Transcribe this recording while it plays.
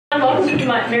to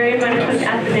Marian Minor Cook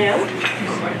Athenaeum.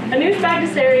 Anoush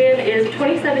Baghdassarian is a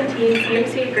 2017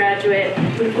 CMC graduate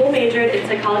who full majored in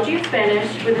psychology and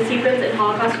Spanish with a sequence in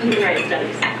Holocaust and Human Rights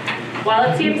Studies. While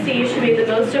at CMC, she made the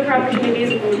most of her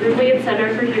opportunities with the Brazilian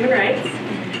Center for Human Rights,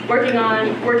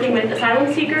 working with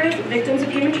asylum seekers, victims of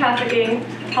human trafficking,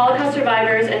 Holocaust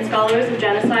survivors, and scholars of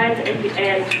genocides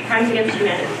and crimes against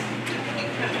humanity.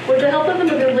 With the help of the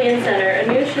Brazilian Center,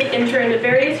 Anoush has interned at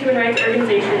various human rights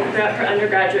organizations throughout her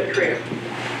undergraduate career.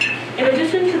 In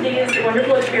addition to these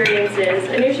wonderful experiences,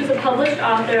 Anoush is a published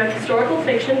author of historical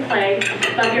fiction play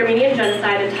about the Armenian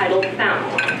genocide entitled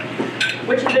Found,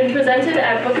 which has been presented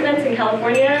at book events in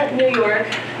California, New York,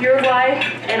 Uruguay,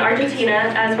 and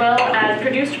Argentina, as well as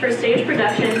produced for stage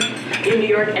productions in New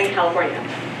York and California.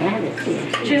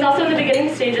 She is also in the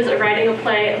beginning stages of writing a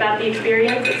play about the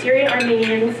experience of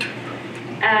Syrian-Armenians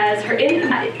as her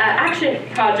action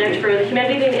project for the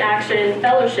Humanity in Action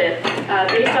Fellowship,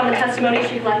 based on the testimonies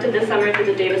she collected this summer through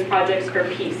the Davis Projects for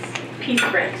Peace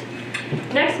grant.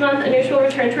 Next month, Anoush will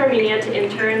return to Armenia to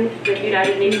intern with the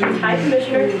United Nations High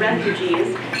Commissioner for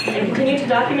Refugees and continue to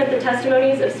document the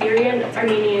testimonies of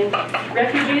Syrian-Armenian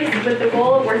refugees with the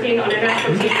goal of working on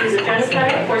international cases of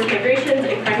genocide, forced migrations,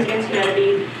 and crimes against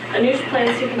humanity. Anoush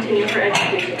plans to continue her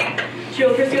education. She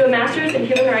will pursue a master's in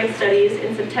human rights studies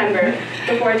in September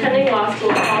before attending law school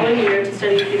the following year to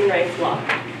study human rights law.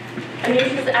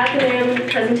 Anoush's Athenaeum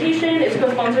presentation is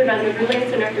co-sponsored by the Brazilian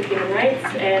Center for Human Rights,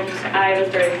 and I was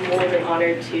very more than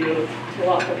honored to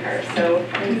welcome her. So,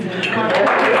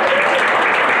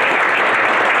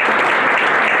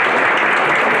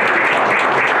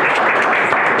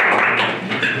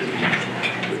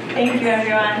 thank you,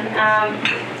 everyone.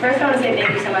 First, I want to say thank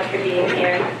you so much for being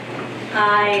here.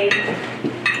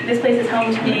 This place is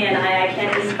home to me, and I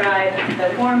can't describe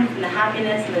the warmth and the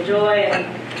happiness and the joy and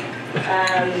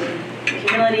the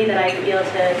humility that I feel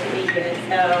to be here.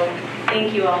 So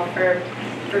thank you all for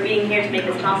being here to make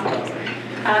this possible.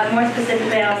 More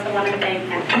specifically, I also want to thank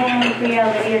McKenna, Priya,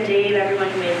 Lydia, Dave, everyone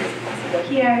who made this possible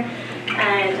here.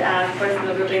 And of course,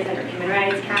 the Brazilian Center for Human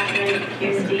Rights, Catherine,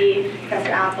 Kirsty,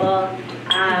 Professor Apple.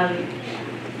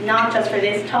 Not just for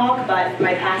this talk, but for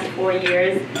my past 4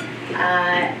 years.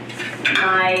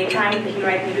 My time with the Human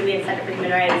Rights and Brazilian Center for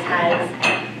Human Rights has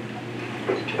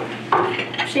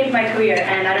shaped my career,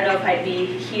 and I don't know if I'd be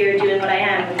here doing what I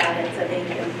am without it, so thank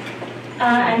you.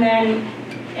 And then,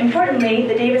 importantly,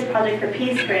 the Davis Project for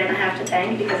Peace grant I have to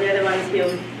thank, because they're the ones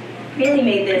who really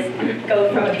made this go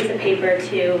from a piece of paper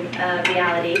to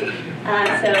reality.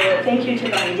 So thank you to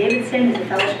Bonnie Davidson, who's a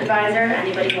fellowship advisor.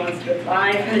 Anybody who wants to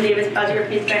apply for the Davis Project for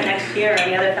Peace grant next year or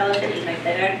any other fellowship, he's right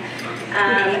there.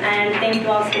 And thank you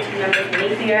also to the members of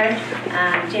Napier,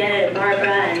 Janet and Barbara,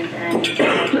 and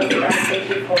thank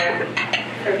you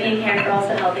for being here and for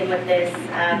also helping with this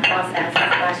process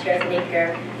last year as a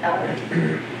Napier fellow.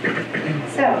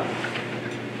 So,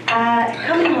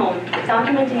 coming home,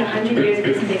 documenting 100 years of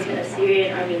displacement of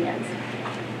Syrian-Armenians.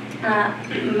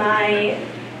 My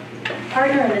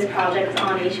partner in this project was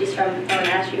Ani. She's from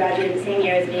Pomona. She graduated the same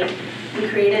year as me. We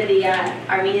created the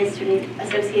Armenian Student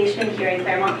Association here in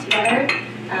Claremont together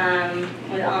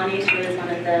with Ani. She was one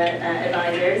of the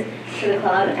advisors to the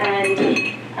club. And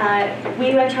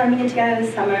we went to Armenia together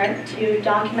this summer to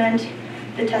document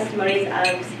the testimonies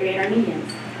of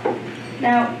Syrian-Armenians.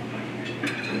 Now,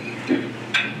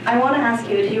 I want to ask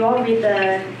you, did you all read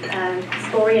the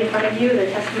story in front of you, the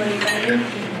testimony in front of you?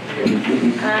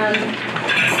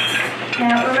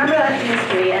 Now, remember that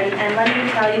history, and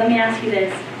let me ask you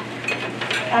this.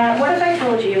 What if I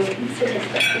told you,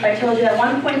 statistics, if I told you that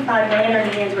 1.5 million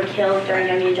Armenians were killed during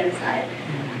the Armenian genocide,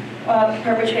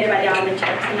 perpetrated by the Ottoman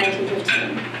Turks in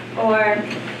 1915? Or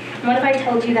what if I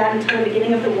told you that until the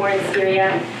beginning of the war in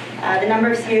Syria, the number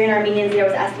of Syrian Armenians there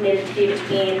was estimated to be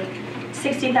between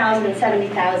 60,000 and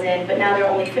 70,000, but now there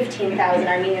are only 15,000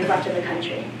 Armenians left in the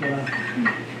country?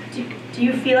 Do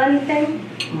you feel anything?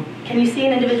 Can you see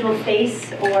an individual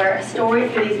face or a story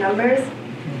through these numbers?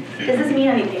 Does this mean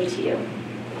anything to you?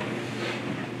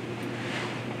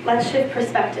 Let's shift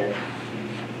perspective.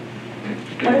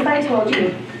 What if I told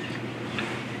you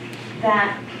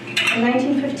that in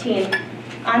 1915,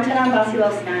 Antanan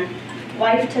Basilosyan,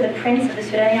 wife to the prince of the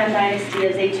Syrian dynasty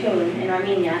of Zeytun in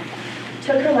Armenia,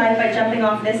 took her life by jumping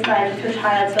off this ledge with her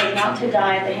child so as not to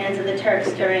die at the hands of the Turks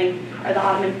or the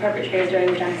Ottoman perpetrators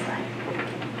during the genocide?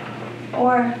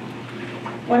 Or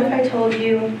what if I told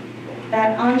you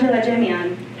that Angela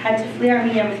Jemian had to flee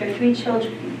Armenia with her 3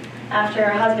 children after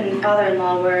her husband and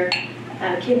father-in-law were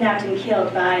kidnapped and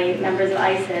killed by members of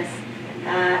ISIS,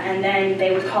 and then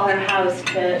they would call her house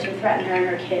to threaten her and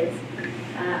her kids,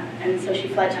 and so she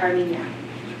fled to Armenia?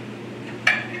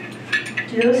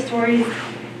 Do those stories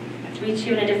reach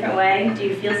you in a different way? Do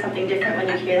you feel something different when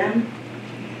you hear them?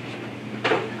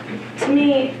 To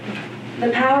me, the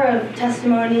power of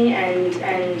testimony and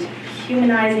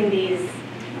humanizing these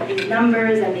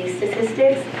numbers and these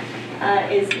statistics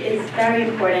is very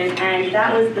important, and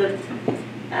that was the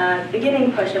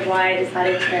beginning push of why I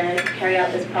decided to carry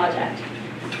out this project.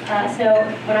 So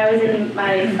when I was in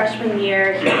my freshman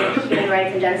year in Human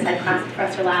Rights and Genocide class with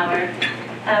Professor Lauer,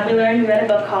 we read a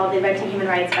book called Inventing Human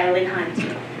Rights by Lynn Hunt.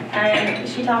 And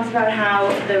she talks about how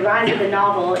the rise of the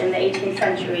novel in the 18th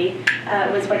century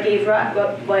was what gave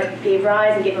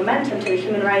rise and gave momentum to the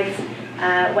human rights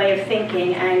way of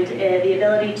thinking, and the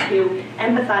ability to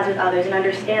empathize with others and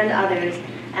understand others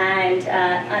and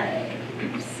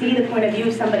see the point of view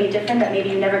of somebody different that maybe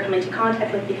you never come into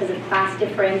contact with because of class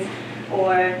difference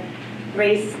or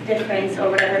race difference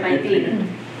or whatever it might be.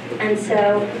 And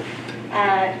so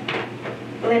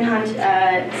Lynn Hunt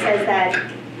says that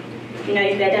you can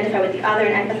identify with the other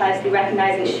and empathize through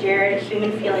recognizing shared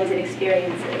human feelings and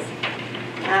experiences.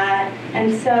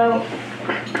 And so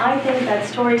I think that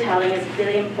storytelling is a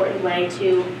really important way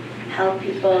to help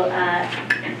people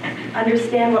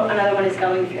understand what another one is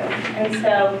going through. And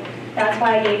so that's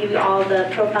why I gave you all the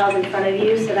profiles in front of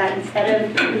you, so that instead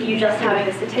of you just having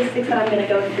the statistics that I'm going to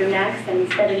go through next, and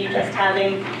instead of you just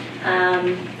having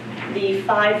the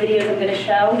 5 videos I'm going to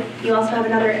show, you also have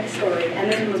another story. And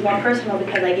this one was more personal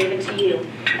because I gave it to you.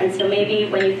 And so maybe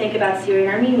when you think about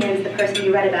Syrian-Armenians, the person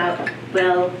you read about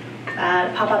will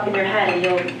pop up in your head and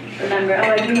you'll remember,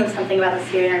 oh, I do know something about the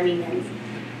Syrian-Armenians.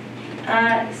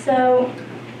 So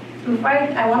before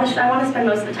I want to spend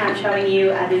most of the time showing you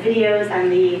the videos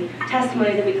and the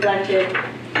testimonies that we collected,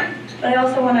 but I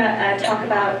also want to talk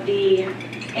about the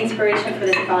inspiration for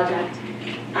this project.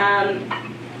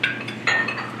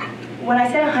 When I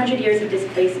say 100 years of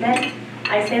displacement,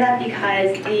 I say that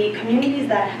because the communities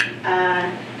that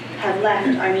have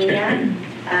left Armenia,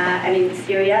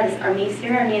 Syria,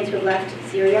 Syrian-Armenians who have left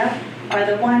Syria, are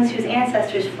the ones whose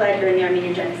ancestors fled during the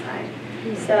Armenian genocide.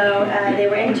 So they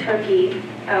were in Turkey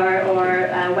or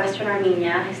Western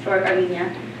Armenia, historic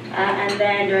Armenia, and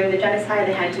then during the genocide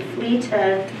they had to flee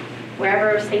to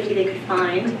wherever safety they could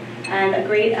find, and a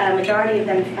great majority of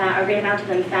them, a great amount of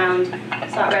them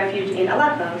sought refuge in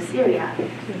Aleppo, Syria.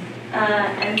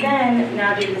 And then,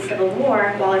 now due to the Civil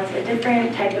War, while it's a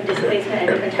different type of displacement and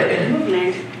a different type of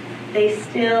movement, they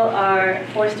still are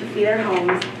forced to flee their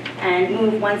homes and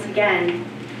move once again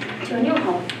to a new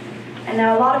home. And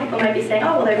now a lot of people might be saying,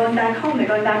 oh, well, they're going back home, they're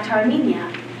going back to Armenia.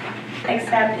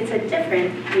 Except it's a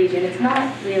different region, it's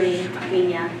not really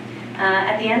Armenia.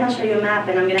 At the end, I'll show you a map,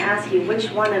 and I'm going to ask you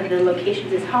which one of the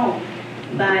locations is home.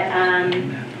 But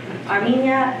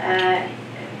Armenia,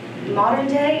 modern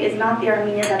day, is not the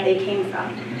Armenia that they came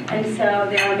from. And so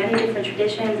there are many different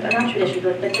traditions, or not traditions,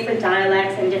 but different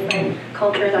dialects and different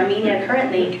cultures. Armenia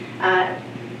currently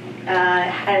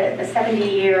had a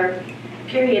 70-year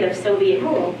period of Soviet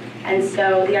rule. And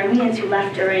so the Armenians who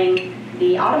left during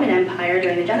the Ottoman Empire,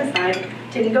 during the genocide,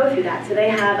 didn't go through that. So they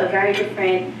have a very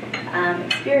different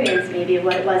experience, maybe, of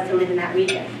what it was to live in that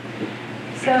region.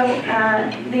 So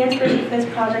the inspiration for this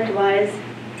project was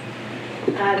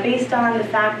based on the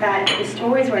fact that the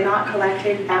stories were not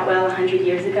collected that well 100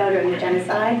 years ago during the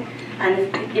genocide,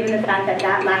 and given the fact that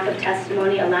that lack of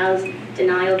testimony allows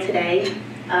denial today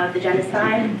of the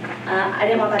genocide, I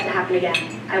didn't want that to happen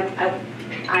again.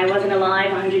 I wasn't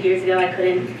alive 100 years ago. I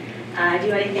couldn't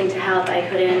do anything to help. I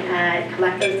couldn't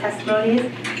collect those testimonies,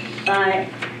 but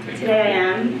today I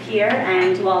am here,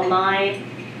 and while my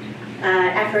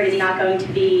effort is not going to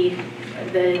be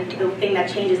the thing that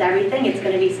changes everything, it's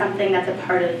going to be something that's a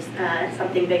part of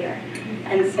something bigger.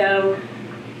 And so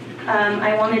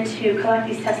I wanted to collect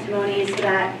these testimonies so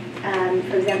that,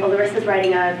 for example, Larissa's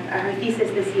writing her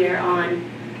thesis this year on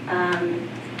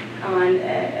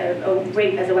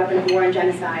rape as a weapon of war and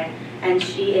genocide, and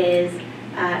she is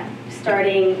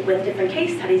starting with different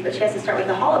case studies, but she has to start with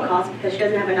the Holocaust because she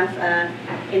doesn't have enough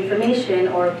information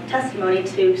or testimony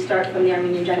to start from the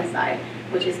Armenian genocide,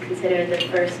 which is considered the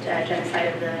first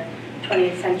genocide of the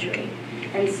 20th century.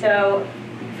 And so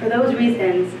for those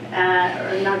reasons,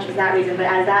 or not just that reason, but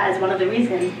as one of the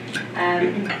reasons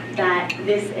that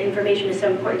this information is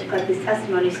so important to collect these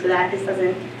testimonies so that this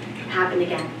doesn't happen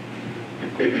again.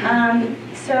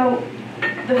 So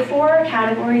the 4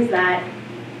 categories that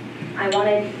I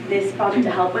wanted this project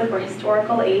to help with were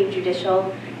historical, aid,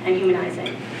 judicial, and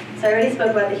humanizing. So I already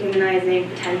spoke about the humanizing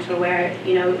potential where,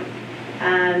 you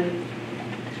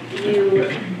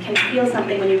can feel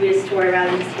something when you read a story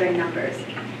rather than just hearing numbers.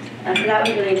 So that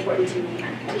was really important to me,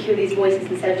 to hear these voices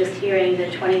instead of just hearing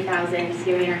the 20,000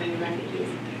 Syrian-Armenian refugees.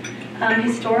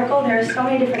 Historical, there are so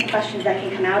many different questions that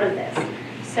can come out of this.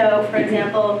 So, for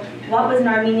example, what was an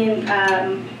Armenian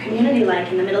community like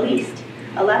in the Middle East?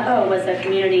 Aleppo was a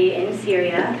community in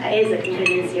Syria, is a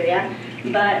community in Syria,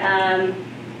 but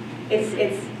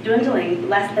it's dwindling.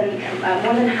 More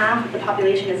than half of the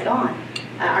population is gone,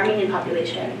 Armenian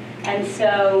population. And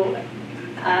so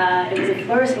it was a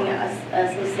flourishing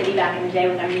city back in the day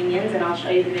with Armenians, and I'll show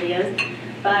you the videos.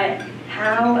 But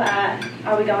how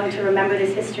are we going to remember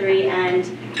this history and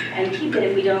keep it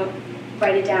if we don't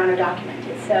write it down or document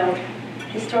it? So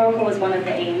historical was one of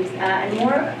the aims. And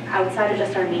more outside of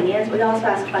just Armenians, we also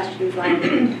ask questions like,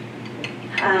 did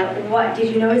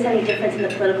you notice any difference in the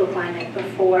political climate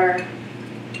before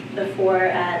the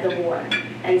war?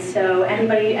 And so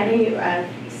any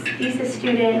thesis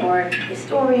student or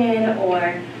historian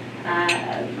or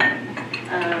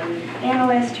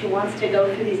analyst who wants to go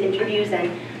through these interviews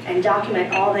and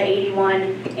document all the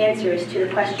 81 answers to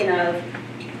the question of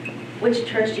which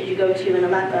church did you go to in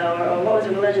Aleppo, or what was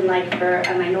the religion like for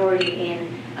a minority in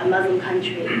a Muslim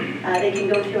country, they can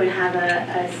go through and have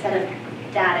a set of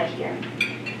data here.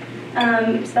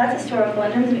 So that's historical.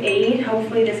 In terms of aid,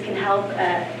 hopefully this can help.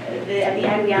 At the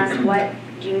end we asked, what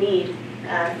do you need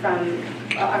from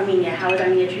Armenia? How is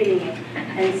Armenia treating you?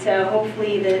 And so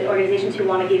hopefully the organizations who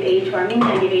want to give aid to Armenia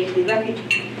and give aid to these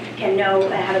refugees can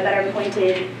have a better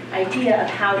pointed idea of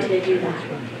how to do that.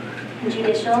 And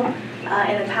judicial,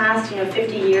 in the past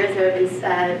 50 years, there have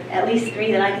been at least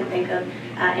 3 that I can think of,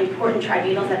 important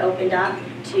tribunals that opened up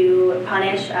to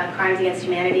punish crimes against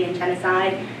humanity and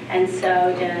genocide. And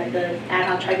so the ad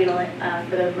hoc tribunal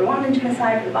for the Rwandan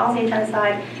genocide, for the Bosnian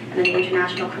genocide, and then the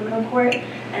International Criminal Court.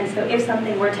 And so if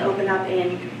something were to open up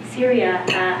in Syria,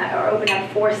 or open up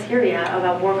for Syria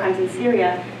about war crimes in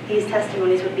Syria, these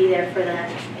testimonies would be there for the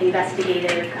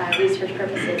investigative research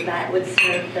purposes that would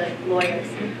serve the lawyers.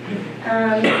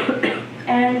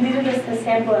 And these are just a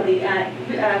sample of the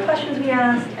questions we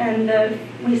asked, and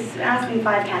we asked in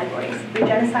 5 categories: through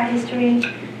genocide history,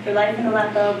 through life in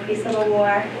Aleppo, pre-Civil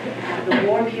War, the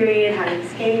war period, how you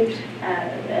escaped,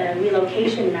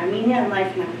 relocation in Armenia, and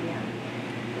life in Armenia.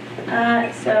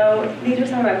 So these are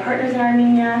some of our partners in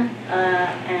Armenia,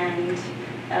 and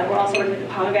we're also working with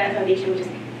the Pomona Foundation, which is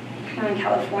in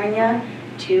California,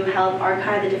 to help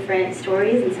archive the different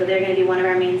stories, and so they're going to be one of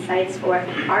our main sites for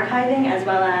archiving, as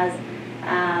well as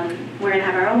we're going to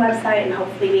have our own website and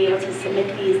hopefully be able to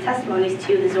submit these testimonies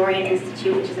to the Zorian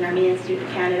Institute, which is an Armenian Institute in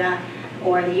Canada,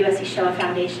 or the USC Shoah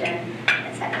Foundation,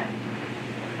 etc.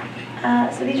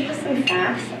 So these are just some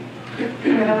facts. I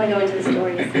don't want to go into the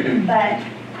stories, but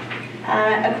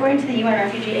according to the UN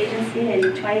Refugee Agency, in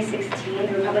 2016,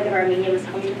 the Republic of Armenia was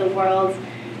home to the world's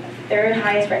 3rd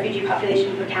highest refugee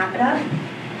population per capita.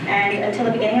 And until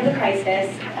the beginning of the crisis,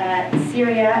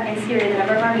 Syria, the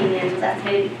number of Armenians was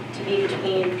estimated to be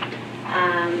between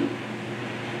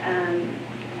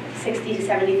 60 to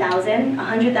 70,000.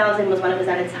 100,000 was when it was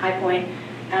at its high point,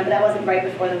 but that wasn't right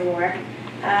before the war.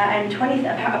 And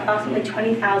approximately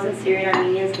 20,000 Syrian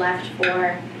Armenians left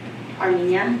for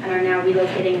Armenia and are now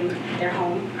relocating in their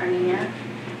home, Armenia.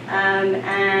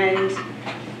 And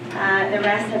the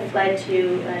rest have fled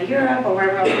to Europe or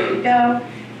wherever else they could go.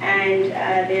 And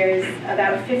there's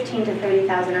about 15 to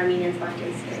 30,000 Armenians left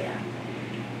in Syria.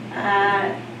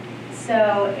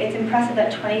 So it's impressive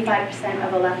that 25%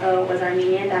 of Aleppo was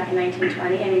Armenian back in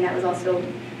 1920. I mean, that was also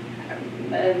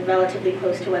relatively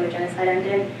close to when the genocide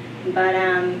ended. But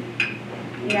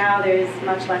now there's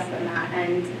much less than that.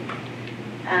 And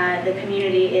the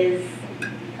community is,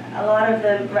 a lot of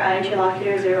the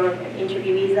interlocutors or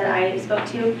interviewees that I spoke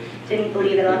to didn't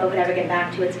believe that Aleppo could ever get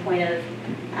back to its point of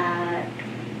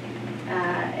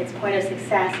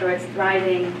success or its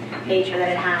thriving nature that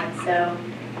it had. So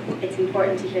it's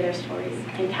important to hear their stories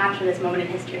and capture this moment in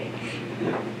history.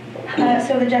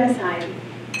 So the genocide.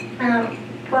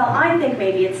 Well, I think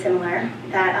maybe it's similar,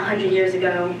 that 100 years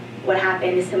ago what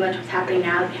happened is similar to what's happening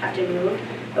now. We have to move.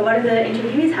 But what do the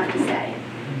interviewees have to say?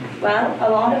 Well, a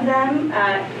lot of them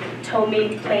told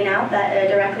me plain out that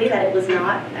directly that it was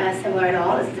not similar at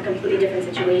all. This is a completely different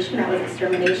situation. That was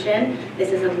extermination.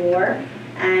 This is a war.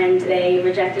 And they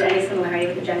rejected any similarity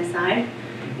with the genocide.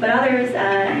 But others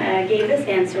gave this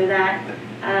answer that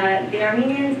the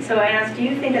Armenians, so I asked, do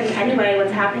you think that in any way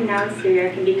what's happening now in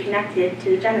Syria can be connected to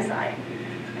the genocide?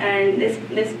 And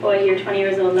this boy here, 20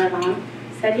 years old, Levon,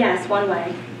 said yes, one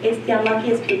way. It's the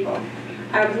unluckiest people.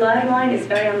 Our bloodline is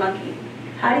very unlucky.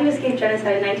 How do you escape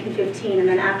genocide in 1915 and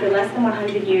then after less than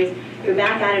 100 years, you're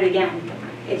back at it again?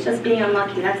 It's just being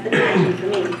unlucky. That's the connection for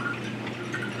me.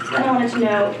 So then I wanted to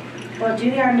know, well,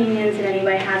 do the Armenians in any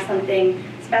way have something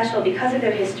special because of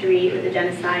their history with the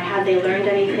genocide? Have they learned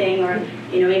anything or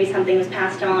maybe something was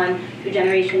passed on through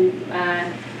generation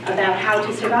about how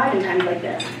to survive in times like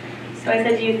this. So I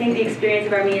said, do you think the experience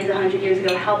of Armenians 100 years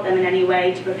ago helped them in any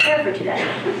way to prepare for today?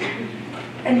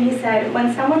 And he said,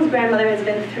 when someone's grandmother has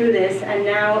been through this and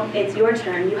now it's your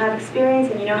turn, you have experience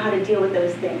and you know how to deal with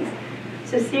those things.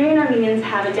 So Syrian Armenians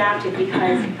have adapted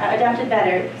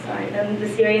better than the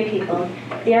Syrian people,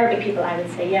 the Arabic people, I would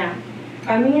say, yeah.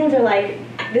 Armenians are like,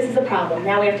 this is a problem,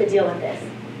 now we have to deal with this.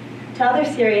 To other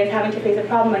Syrians, having to face a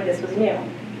problem like this was new.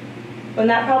 When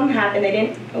that problem happened, they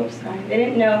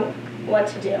didn't know what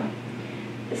to do.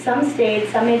 Some stayed,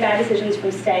 some made bad decisions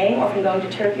from staying or from going to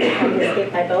Turkey or trying to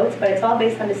escape by boats, but it's all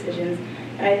based on decisions.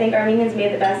 And I think Armenians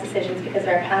made the best decisions because of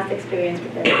our past experience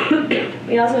with this.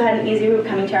 We also had an easy route.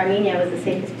 Coming to Armenia was the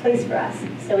safest place for us.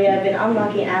 So we have been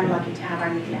unlucky and lucky to have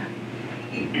Armenia.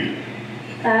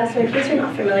 So in case you're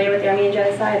not familiar with the Armenian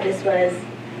genocide, this was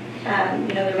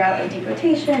the route of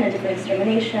deportation and different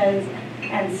exterminations.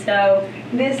 And so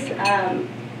this,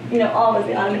 all was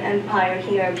the Ottoman Empire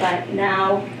here, but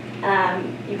now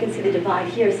you can see the divide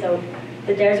here. So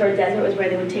the Deir Zor desert was where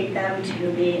they would take them to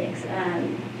do the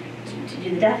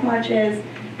death marches,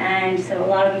 and so a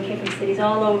lot of them came from cities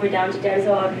all over down to Deir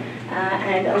Zor,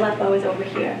 and Aleppo is over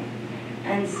here.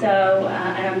 And so,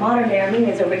 and our modern day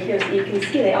Armenia is over here, so you can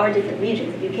see they are different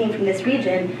regions. If you came from this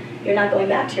region, you're not going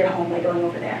back to your home by going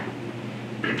over there.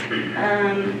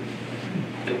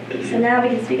 So now we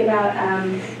can speak about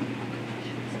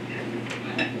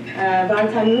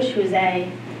Anoush, who's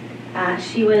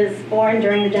she was born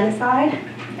during the genocide,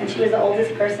 and she was the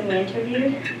oldest person we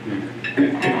interviewed.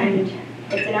 And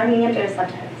it's in Armenian, there are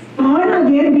subtitles. Hala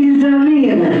diye bizlerine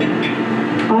gelir.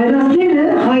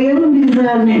 Ayrasıyla hayalın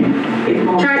bizlerine.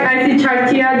 Aysi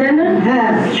çartiyadene?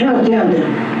 He, çartiyadı.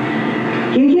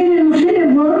 Gecenin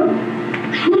sene bu,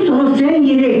 şu sosyal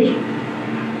gerek.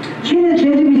 Çene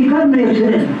çezi bir dikkat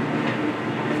mevsine.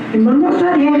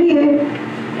 Mırmasar yeriye,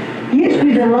 yes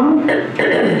bir de lan.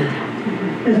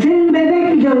 Senin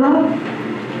bebek bir de lan.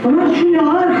 Bana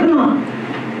şunu arkına.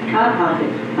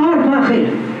 Arpakir.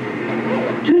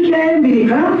 Türkiye'nin bir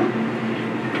dikkat.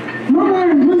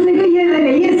 Mamanın mızıkı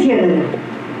yerlere, yes yerlere.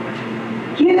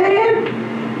 Yerlere,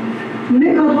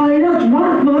 ne kafayla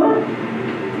bakma,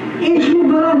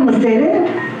 eşmi bırakmasıyla,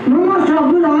 mama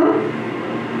sabıran,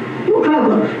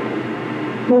 yukarı.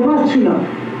 Babasıyla.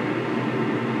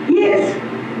 Yes,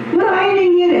 bu aynı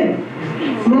yere.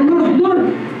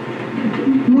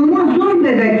 Mama zor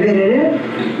bebek verir.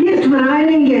 Yes, bu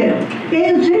aynı yere.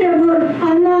 En sene bu,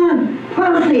 aman,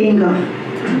 Farsıyınga.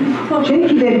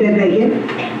 Çekilir bebeği.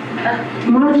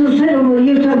 Mazı sene bu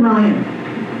yırtamayın.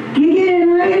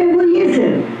 Giderin ayrı bu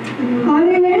yesin.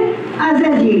 Ayrı'nın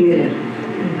Azez gelir.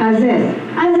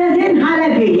 Azez'in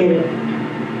Halep'e gelir.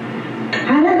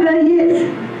 Halep'e yes.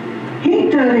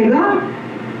 Hektarıga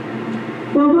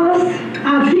babas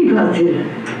Afrika'dır.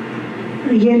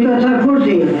 Yergata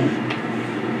kurtayım.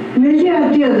 Mece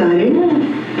atyadarın.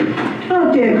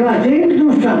 Atyakatı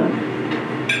Nusal.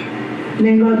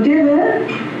 Negate ve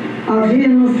Afrika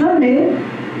Nusal'e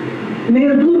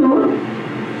mevdunu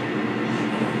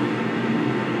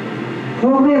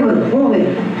Hoge.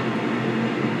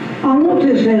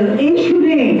 Anlatırsan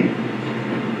eşürenk.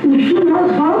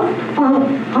 Utsunat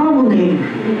havunenk.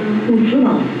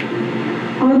 Utsunat.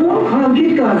 Adam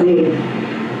kavgit gazi.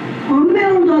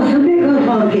 Amme odası beka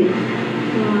kavgit.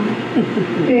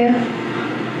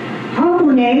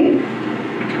 Havunenk.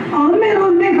 Amme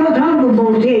on beka tabu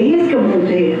bolteye. Yeske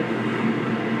bolteye.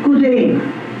 Kuzeyin.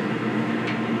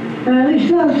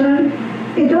 İstersen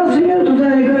etasını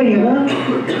tutarak oynayalım.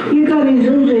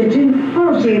 Yıkanınızı uzatin.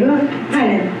 Havsayla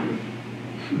Halep.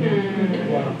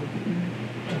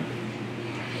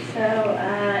 So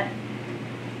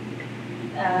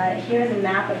here's a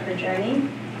map of her journey,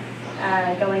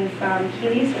 going from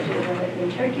Kilis, which is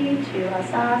in Turkey, to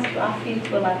Assas, to Afrin,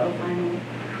 to Aleppo finally,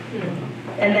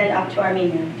 and then up to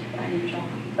Armenia.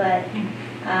 But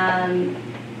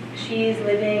she's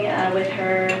living with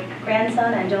her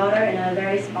grandson and daughter in a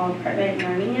very small apartment in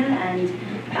Armenia, and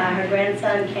her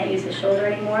grandson can't use his shoulder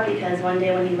anymore because one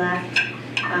day when he left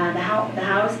the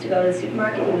house to go to the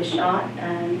supermarket, he was shot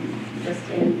just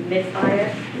in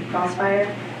mid-fire, crossfire.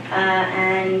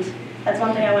 And that's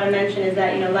one thing I want to mention is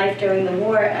that, life during the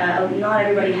war, not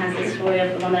everybody has the story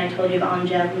of the one that I told you of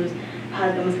Angel, whose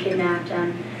husband was kidnapped.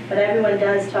 But everyone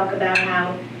does talk about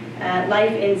how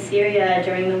life in Syria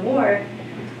during the war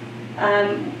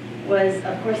was,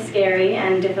 of course, scary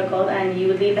and difficult, and you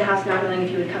would leave the house not knowing if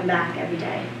you would come back every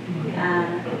day.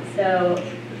 So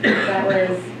that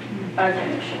was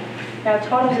Anoush. Now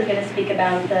Tonos is going to speak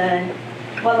about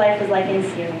what life was like in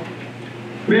Syria.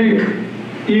 Մենք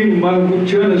իմ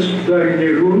մանկությանս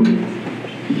տարիներում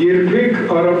երբեք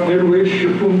արաբներու հետ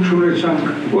շփում չունեցանք։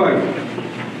 Why?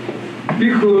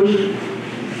 Because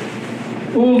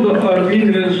all the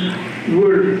Armenians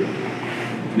were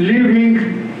living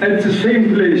at the same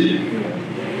place.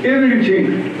 Everything.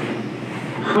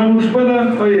 Խանութպանը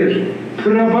հայեր,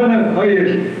 փրաբանը հայեր,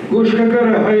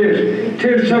 գոշկակարը հայեր,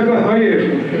 թերցակը հայեր։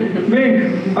 Մենք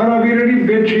արաբերերի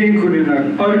բետ չէինք ունենալ։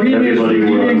 Armenians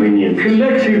living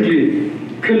collectively.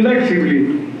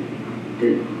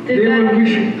 They were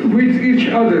with each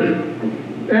other.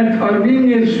 And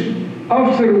Armenians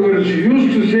afterwards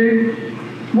used to say,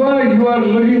 why you are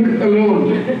living alone?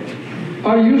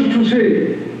 I used to say,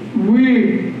 we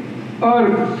are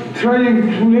trying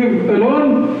to live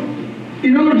alone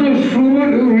in order to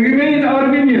remain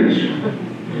Armenians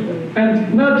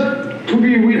and not to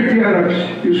be with the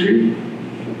Arabs, you see.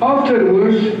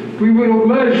 Afterwards, we were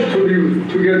obliged to live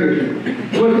together.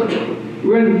 But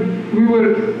when we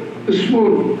were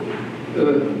small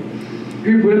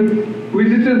people, we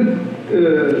didn't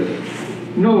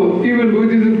know, even we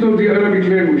didn't know the Arabic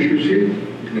language, you see.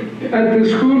 At the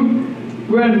school,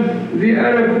 when the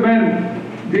Arab man,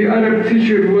 the Arab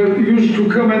teacher used to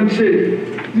come and say,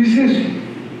 this is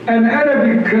an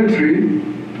Arabic country,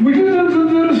 we didn't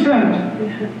understand.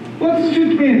 What does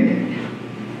it mean?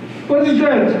 What is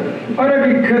that?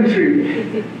 Arabic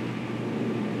country.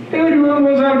 Everyone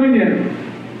was Armenian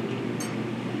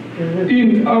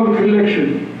in our collection,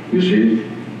 you see.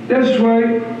 That's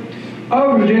why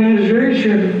our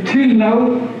generation till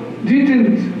now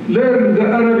didn't learn the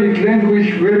Arabic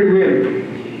language very well.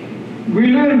 We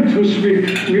learned to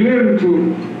speak, we learned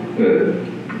to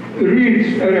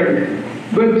read Arabic,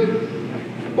 but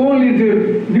only the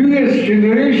newest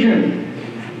generation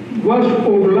was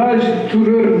obliged to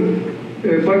learn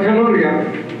baccalaureate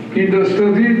in the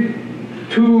study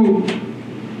to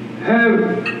have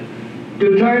the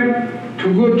time to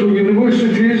go to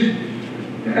universities,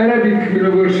 Arabic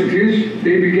universities,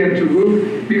 they began to go,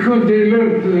 because they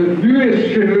learned the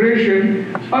newest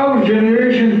generation, our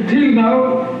generation till now,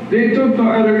 they don't know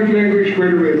Arabic language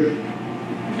very well.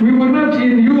 We were not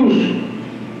in use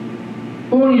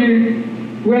only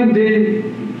when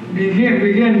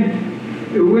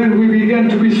when we began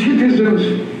to be citizens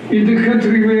in the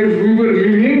country where we were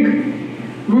living.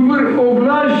 We were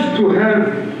obliged to have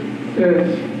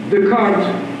the card,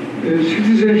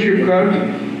 citizenship card,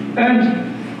 and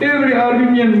every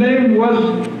Armenian name was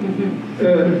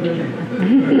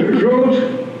wrote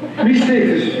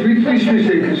mistakes, with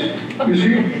mistakes, you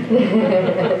see?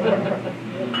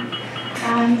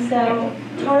 So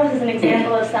Toros is an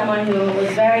example of someone who was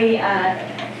very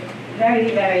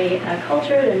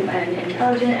cultured and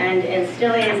intelligent, and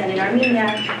still is, and in Armenia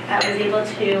was able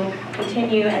to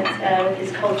continue with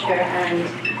his culture and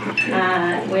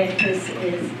with his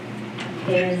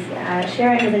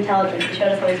sharing his intelligence. He showed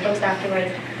us all his books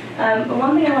afterwards. But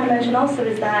one thing I want to mention also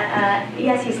is that,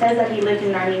 yes, he says that he lived in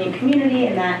an Armenian community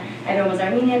and that everyone was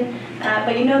Armenian,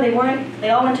 but you know, they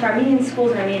all went to Armenian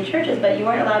schools and Armenian churches, but you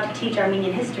weren't allowed to teach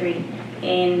Armenian history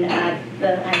in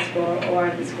the high school or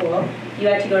the school. You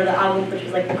had to go to the Avut, which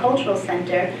was like the cultural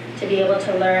center, to be able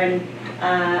to learn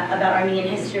about Armenian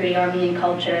history, Armenian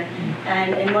culture.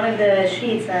 And in one of the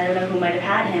sheets, I don't know who might have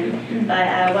had him,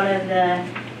 but one of the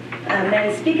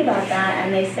men speak about that,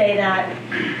 and they say that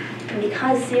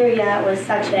because Syria was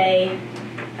such a,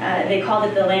 they called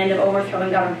it the land of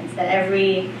overthrowing governments, that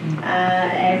every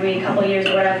couple of years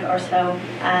or whatever or so,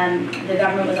 the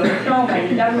government was overthrown by a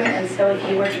new government, and so if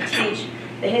you were to teach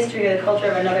the history or the culture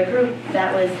of another group,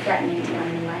 that was threatening to them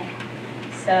in a way.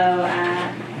 So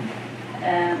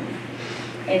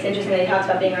it's interesting that he talks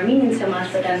about being Armenian so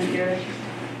much, but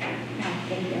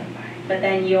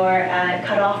then you're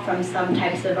cut off from some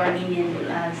types of Armenian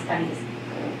studies.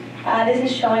 This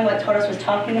is showing what Toros was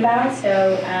talking about.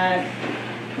 So,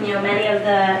 you know, many of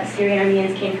the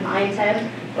Syrian-Armenians came from Aynteb,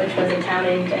 which was a town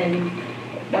in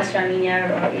Western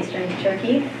Armenia or Eastern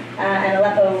Turkey, and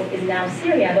Aleppo is now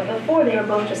Syria. But before, they were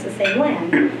both just the same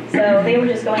land. So they were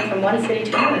just going from one city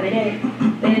to another.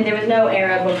 There was no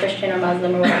Arab or Christian or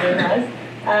Muslim or whatever it was.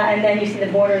 And then you see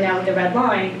the border now with the red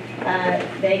line.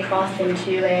 They crossed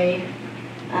into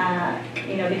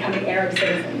becoming Arab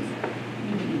citizens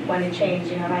when it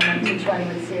changed, around 1920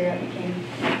 when Syria became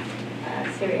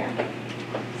Syria.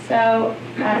 So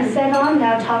Sevan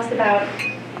now talks about,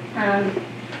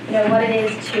 what it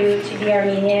is to be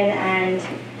Armenian and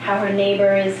how her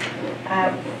neighbors,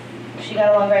 she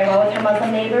got along very well with her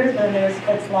Muslim neighbors, but then there were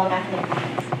splits along ethnic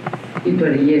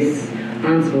lines. Yes,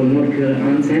 answer more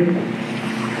answer.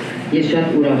 Ես շատ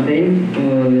ուրախ եմ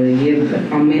եւ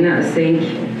ամենը ասենք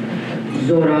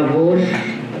զորավոր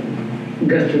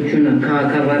գրթությունը,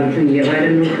 քաղաքավարությունը եւ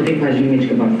այլն նոր քրի բաժնի մեջ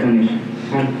կբաղկաներ։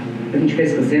 Ինչպես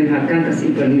կսեմ, հարկանքը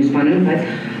իբր մյուս բաներում, բայց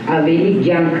ավելի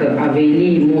կյանքը, ավելի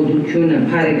մոդությունը,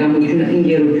 բարեկամությունը,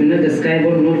 ընկերությունը դասկայ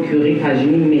որ նոր քրի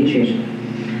բաժնի մեջ էր։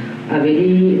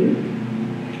 Ավելի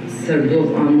սրդով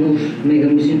ամուր,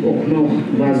 մեգամուսին օգնող,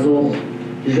 վազող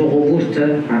ժողովուրդը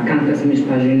հարկանքը մյուս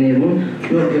բաժիններում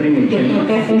նոր քրի մեջ էր։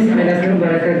 Իսկ այլասներում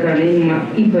բարակակալի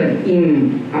իբր իմ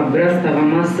աբրաս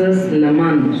տավամասս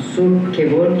լման սուրբ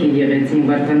կևոր կիգեղեցին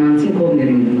վարդանանցին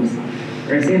կողմերին դնոս։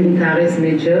 Այսինքն ինտարես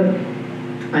մեջը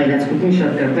այլացքություն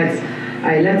շատ կար, բայց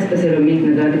այլաց ըսելով մենք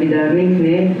նկատի դառնենք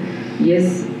է ես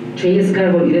չես կար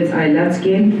որ իրենց այլացք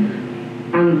են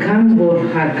անգամ որ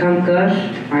հարկամ կար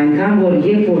այնքան որ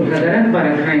երբ որ հակառակ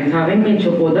բարակային թաղի մեջ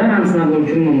օդար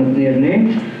անձնավորություն մոմտներն է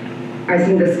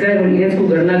այսինքն սկայ որ իրենց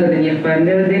կուգրնագը դեն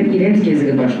եղբայրները դեն իրենց կեզ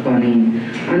գպաշտպանեին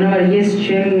անհար ես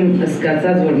չեմ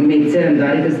սկացած որ մեծերն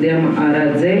դարիքս դեմ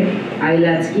արած է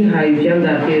այլացքի հայության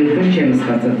դարբերություն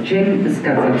չեմ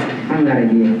սկացած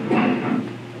անգարելի է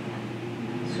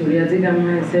Սուրիացի կամ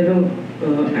հայսերով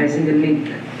այսինքն մենք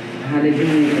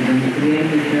հալեջում ենք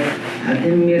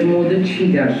արդեն մեր մոդը չի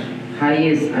դար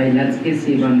հայես այլացքես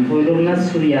իվան բոլորնա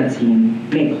սուրիացի են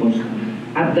մեկ խոսք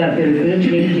Այդ դարբերությունը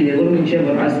չենք գիտե որ մինչև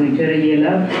որ ազնույթերը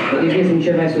ելավ եւ ես մինչև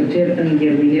այսօր թեր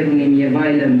ընկերուներ ունեմ եւ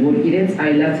այլն որ իրենց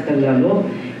այլաց կլալով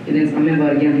իրենց ամեն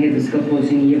վարյան հետ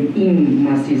սկսեցին եւ իմ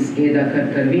մասից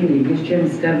հետաքրքրվին եւ ես չեմ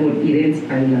զգա որ իրենց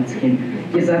այլացք են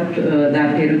ես այդ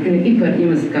դարբերությունը իբր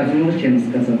իմ զգացումով չեմ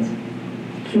զգացած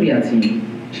սուրիացի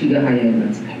չի գա հայ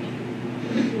այլացք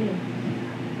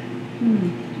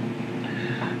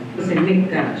Սերմիկ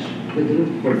կաշ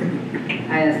բդրուկ խորդ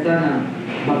Հայաստանը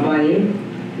բաբայի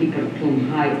իբր թում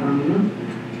հայ անունը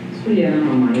Սուրիանը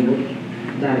մամայի որ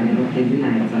դարներով հետին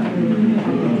այացար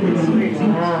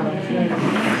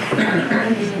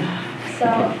So,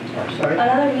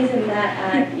 another reason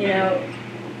that,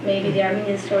 maybe the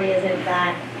Armenian story isn't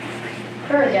that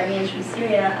for the Armenians from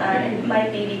Syria, it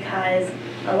might be because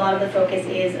a lot of the focus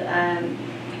is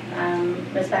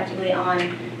respectively on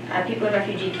people in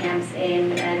refugee camps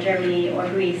in Germany or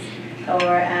Greece,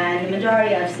 or the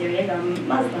majority of Syrians are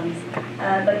Muslims.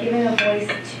 But giving a voice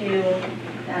to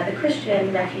the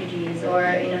Christian refugees or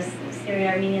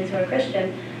Syrian-Armenians who are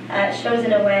Christian shows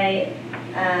in a way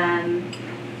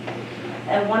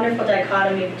a wonderful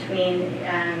dichotomy between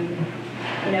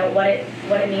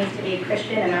what it means to be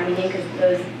Christian and Armenian, because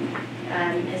those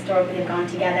historically have gone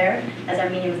together, as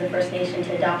Armenia was the first nation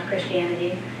to adopt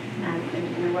Christianity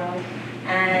in the world,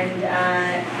 and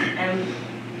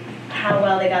how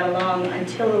well they got along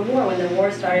until the war, when the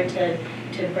war started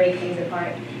to break things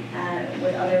apart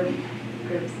with other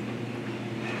groups.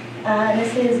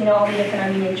 This is all the different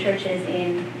Armenian churches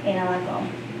in Aleppo.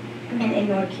 And in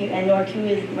Norku, and Norku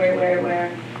is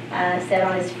where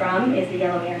Seron is from, is the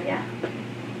yellow area.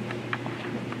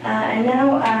 And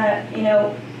now,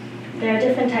 there are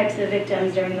different types of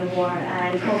victims during the war,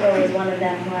 and Koko is one of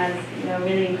them who has, a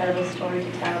really incredible story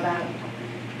to tell about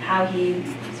how he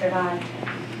survived.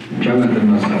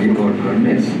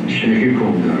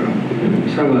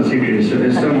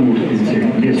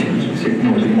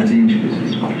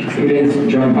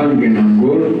 Japan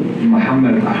Genangor,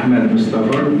 Muhammad Ahmed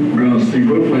Mustafa,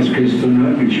 Ransingor, Maskestuna,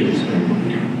 Biches.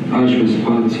 Ashwas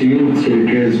Patsin,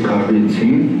 Serkez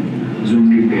Kavitsin,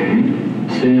 Zungi Peri,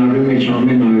 Sayari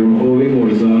Mechamin, Ovi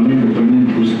Morzani, Butonin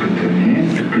Puskatane,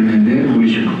 Grenade,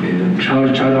 Wishikpeda,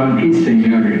 Charanki,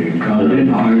 Sayari, Karen,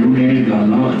 Irune,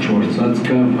 Dalach,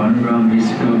 Chorsatska, Panra,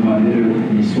 Miska, Valer,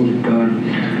 Misurkar,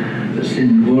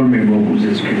 Sinbor me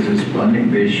boguzes kezes plani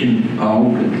beşin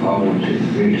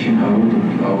beşin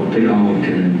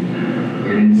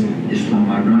Erinz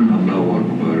İslam'dan Allahu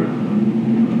Akbar.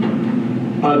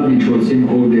 Adni çoğusim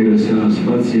o deresi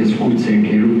asfat ses kut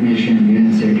sekerum meşin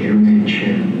yen sekerum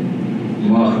meşin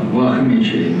vah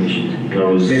meşin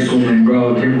Mekkumen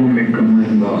gâtebu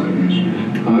mekkumen vah meşin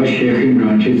Şeyhim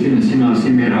rançesin sinasi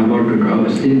merhabar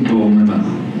gâstin toğmuna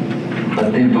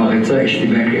Attem pağetsa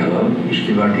iştibak yalan,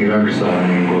 iştibak irak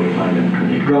sahneyi gorfanım.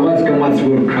 Ravat kamat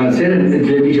zor kaser,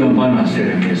 etlebi jampan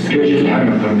aseremiz. Köşet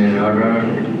harapamel ara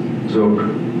zor.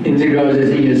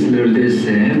 İnzigazesi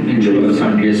yeslerdesem,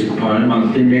 inşallah yespanem,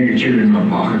 aklimek içerim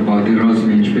apahır, badiraz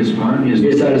mençpespanem.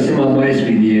 Yesarısı mamayes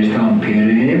bidiyer tam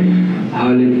perem,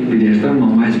 halit bidiyer tam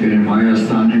mamayes perem.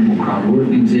 Hayastanem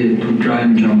mukambur, inzi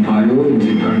tutrayım jampayo,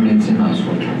 inzi pörnetsin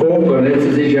asfot. O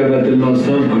pörnetsi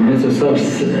zicabatılmazsan, pörnetsi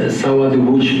savad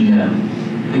uçne,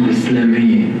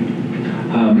 İslamiye.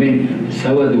 Amin.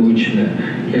 Savad uçne.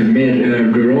 մեր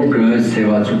գրողը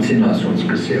սևացուցին ասոնց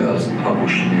կսի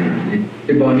ապուշները։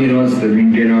 Բանի ռաց դվին,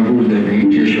 գերագուր դվին,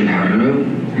 ջեշել հարը,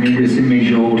 մինգեսի մեր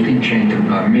ժողորդին չեն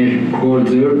տնկա, մեր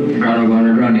կորձը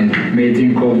կարավարական են,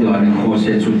 մեծին կով դանին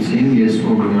խոսեցուցին, ես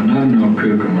ու գմնար, նոր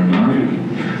կը գմնար,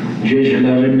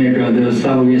 ջեշելարը մեկադը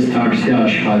սավ ու ես թաքսի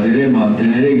աշխատեր եմ,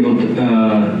 ատները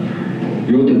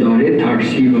 7 տարի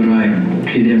թաքսի վրա եմ,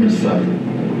 պիրեմ սավ։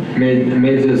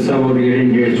 Մեծը սավոր երին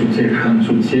գերցուցեք,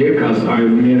 խնցուցեք, az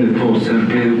այվները թող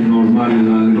սրպել նորմալ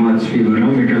լալվածվի վրա,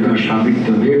 մեկադա շավիկ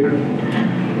տվեք,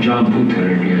 ջամպուտ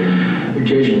հրեք երեն։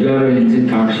 Ջեշլարը ինձի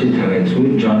թաքսի թղեցու,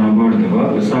 ջանաբար դվա,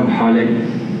 ըսավ հալեք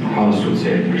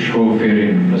հասուցեք,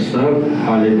 շոֆերին ըսավ,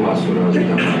 հալեք հասուրած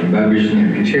դվային, բաբիշնեն,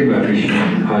 քիչեք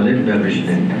բաբիշնեն, հալեք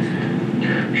բաբիշնեն։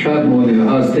 Շատ մոդը,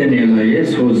 աստեն ելա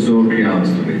ես, հոզ զորքի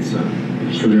անստվեցա,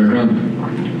 սուրյական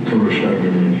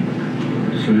թորոշարվելին։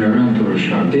 Syrian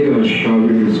Turşardı ve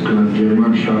şaviriz kılan,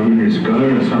 German şaviriz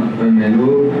kılan,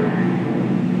 sanatmenelo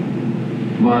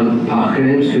var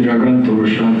paxirem Syrian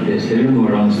Turşart deserim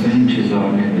oransın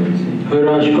çizarmenler.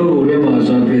 Hıraşka ulem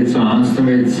azadvetsa,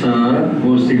 hansvetsa,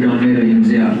 vostiganları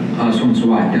imziya asons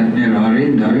vahdetler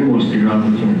harin darim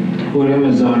vostiganutun.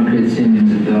 Ulem zankretsin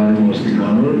imzi darim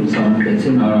vostiganur,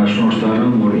 zankretsin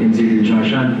araşnoştaran vor imzi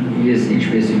gülcaşan yes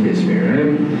içbesin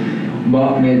besmirem.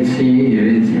 Բաղմեցի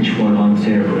երից ինչ-որ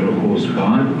անցերվը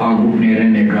խոսքան,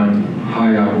 ագուպներեն եկան, հայ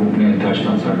ագուպներեն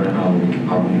տաշտանցական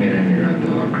ագուպներեն իրան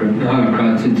դաղակը,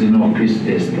 հարկացի ձնոքից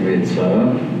տեստվեցա,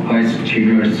 այս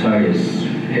չիգրցա ես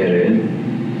հերել,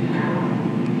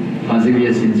 ազիվ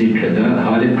ես ինձի կդա,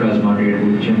 հալիվ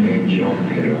կազմագերգություն մենջի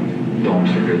օմպերը,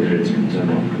 դոմսը գդրեց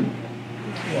ձնոք։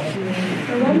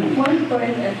 One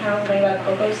important and powerful thing about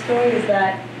Coco's story is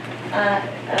that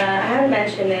I haven't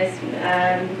mentioned this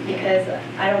because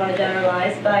I don't want to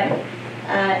generalize, but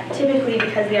typically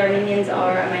because the Armenians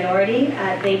are a minority,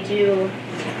 they do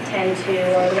tend to,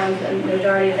 or the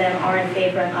majority of them are in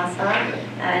favor of Assad,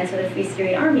 and so the Free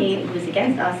Syrian Army, who's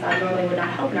against Assad, normally would not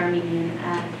help an Armenian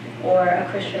or a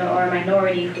Christian or a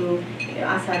minority who,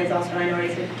 Assad is also a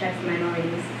minority, so he protects the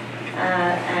minorities,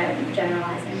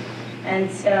 generalizing. And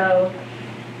so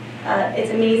it's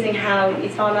amazing how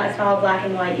it's all black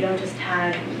and white. You don't just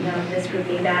have this group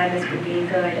being bad and this group being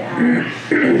good.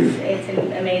 It's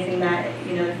amazing that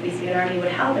the Free Syrian Army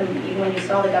would help them. Even when you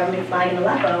saw the government flag in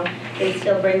Aleppo, they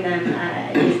still bring them.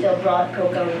 They still brought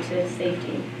Coco to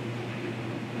safety.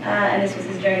 And this was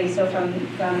his journey. So from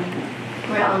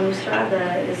where al-Nusra,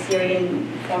 the Syrian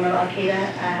former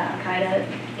Al-Qaeda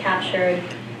captured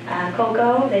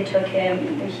Coco, they took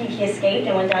him, he escaped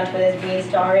and went down to where his green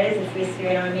star is, the Free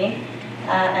Syrian Army,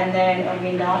 and then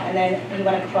he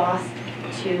went across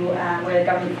to where the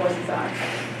government forces are,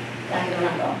 back in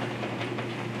Aleppo.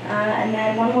 And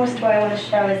then one more story I want to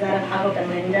show is that of Jacob and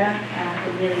Linda,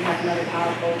 who really have another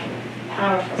powerful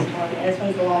story, and this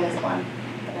one's the longest one.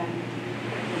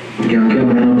 Կյանքի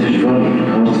ամենադժվար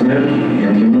հարցներ,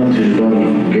 կյանքի ամենադժվար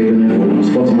կետն է, որ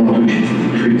սպած մարդու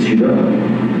ցույց չի տա,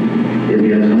 եւ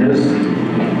երեխաներս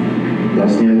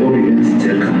 12 օր իրենց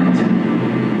ձեռք հանած են։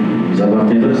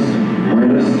 Զավակներս,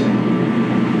 մայրս,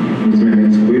 ինձ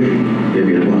մեծ քույր եւ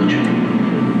երկու աղջիկ։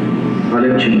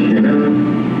 Հալեբ չի մտնել,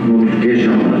 որ կես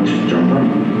ժամ առաջ ճամփան,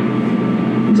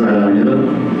 ծայրահայերը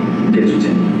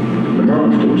կեցուցին։ Նման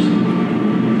ավտոբուս։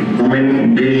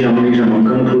 Ամեն կես ժամի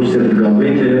ժամանակ քրուս հետ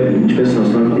գալու թե ինչպես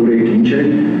հաստատ ուր եք ինչ է,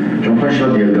 ճամփան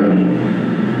շատ երկար է։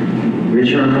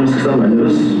 Վերջին անգամ սկսա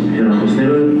մայրս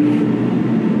հեռախոսները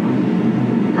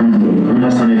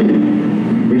անհասանելի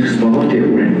իր սպաղով թե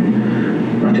ուր են։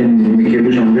 Արդեն մի քիչ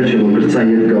ժամանակ չէ որ գրծա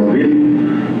հետ գալու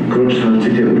քրոջ հարցի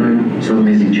թե ուր է, սա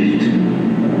մեզ ինչ է դիտում։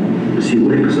 Սի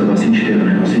ուր եք սա ասինչ թե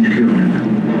ունեն, ասինչ քիչ ունեն։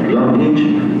 Լավ ինչ,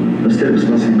 ըստեղ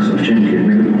սպասենք սա չեն քիչ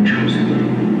մեկը ոչ խոսի։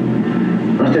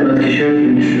 Արդեն այդ քիշեր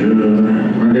ինչ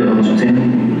այնտեղ անցուցին,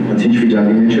 այդ ինչ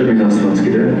վիճակի մեջ է, մենք ասված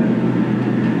գիտե։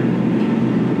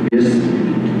 Ես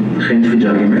խենթ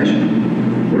վիճակի մեջ,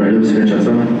 որ այլևս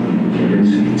վերջացա, ինձ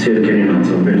ցերկերին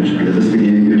անցավ վերջ, այլևս պիտի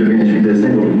յուտուբին ինչ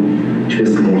տեսնենք, որ ինչպես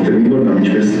կմորթևին, որ կամ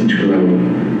ինչպես ինչ կլավը։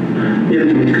 Եվ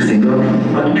միտքս ինքա,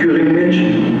 այդ փյուրի մեջ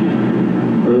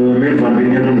մեր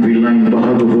վարվիներն վիլնային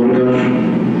բաղագը որ կար,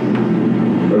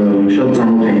 շատ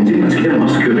ծանոթ է ինձ, ինձ կերեմ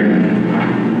ասկյուր են։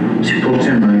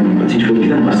 Սիպորցեն նայում, բայց ինչ որ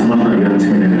գիտեմ ասմարն այրանց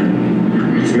մենեն է։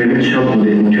 Ինձ մեր մեջ շատ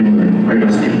ունդեյնություն ունեն,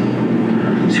 այրասկել։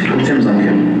 Սիպորցեմ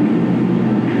զանգեմ։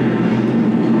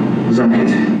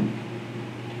 Զանգեց։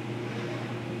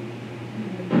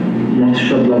 Մարդը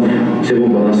շատ լավ ձևով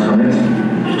բալասխանեց,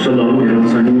 սկսալալու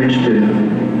հերանցանի մեջ թե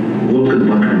ոտքըտ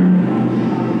բակրեմ։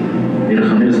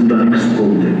 Երեխաներս ընտանիքս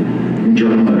տվոլդ է, ինչ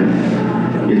արմար է,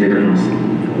 եթե գրանաս։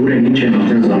 Ուր են ինչ են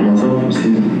արդեն զարմացավ,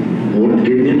 որ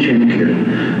գետն çemikler.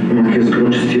 Merkez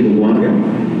kroçisti bu var ya.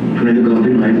 Tüneli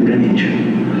kaldır naybıran ince.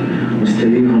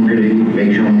 Müstevi hampiri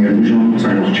mekan yarıcan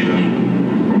saynos çıkar.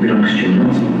 Hampir akış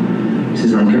çıkmaz.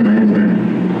 Siz anker naybıran.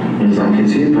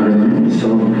 Zanketi paradan sağ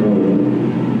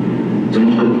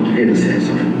zamanı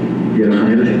edeseniz.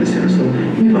 Yarıhanıyla edeseniz.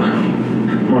 Bir bak.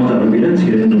 Marta'da bilen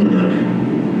Syria'nın donu tarafı.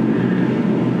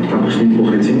 Takusnik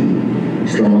pohetin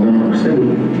İslam'dan aksine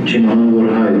bu Çimana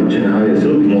vorhayı, Cenahayı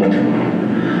zırh mort.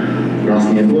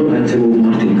 Rasniye vor, etse bu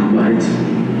Martin kubahit.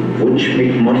 Voç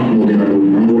mek Mart modinalu.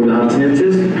 Amborga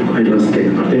harcinetsiz, haylas kek.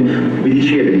 Artık bir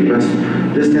dişi yere biraz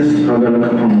desnes hagala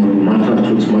kapan Mart'a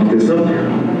tuts Mart'esa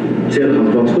cel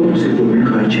haplatko sektor ben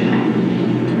karçı.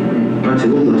 Etse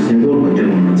bu Rasniye vor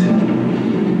bacanmanatsi.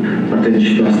 Artık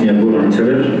işte Rasniye vor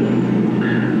anseler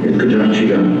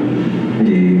etkicarçıga.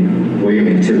 Voyem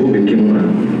etsebo bekimura.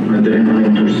 Adren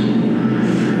hanem turs.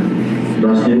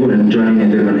 Rasniye vor enjani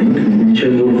nedevaning. Niçe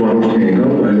vor varort mega,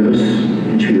 aylarız.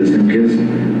 Içvidesem kez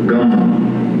gam.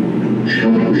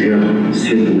 Şab ujah,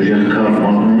 sed ujah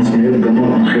Claremont, mev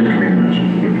gama anxel kmenar.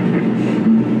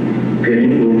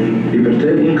 Perin vor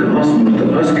liberte ink as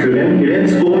marta as kören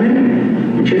ilens gomen.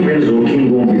 Niçe ben zokin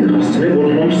gomen hastane vor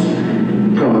homs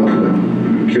kavak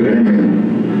kören mega.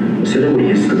 Mesela vor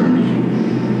yeskadan.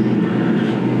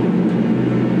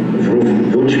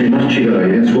 Voce marcigara,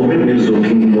 ilens gomen mer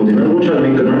zokin modina, voce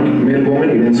armenkadan mer gomen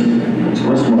ilens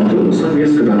as marta sa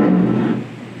yeskadan.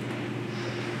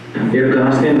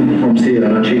 Ergasnin homsi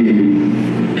arachi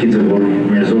kidzebor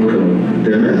merzorka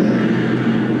deme.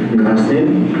 Gasnin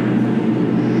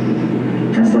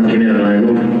aslan kine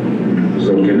raylov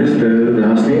zorkenes de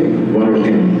gasnin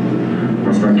varortin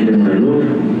aslan kine raylov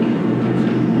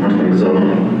martan zalon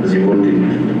zivorti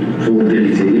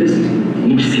fudelitsegiles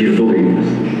inch sirdogiles.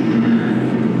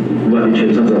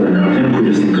 Varice zaten arten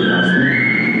kulesin gasnin.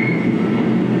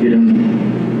 Irin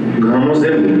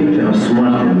gamozel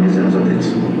smart mezen zaten.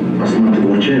 Asmati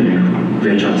vorčenik,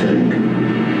 večacerik.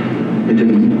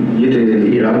 Jete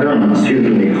iragan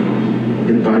sirdunik,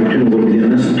 et pariptun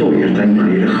vorbidene sto yertajna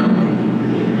ireha.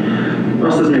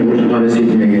 Astăzi mi-e vorba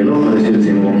palesit megelo, palesit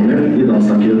zin omner, e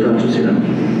dansa kilotarci sila.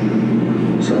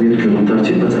 Sabit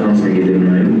kilotarci pațarans megede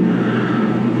mai.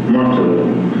 Martă,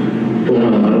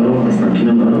 Pomona arau, asta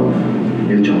kina arau,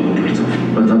 e ceam potrța.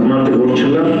 Pațat Marte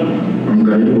vorcelar, am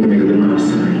gaidu vor megede na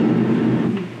asta.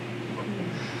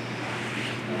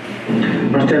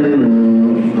 Martin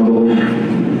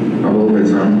above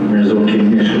vezan, merzokin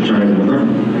yaşayacağım bana.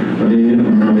 Ali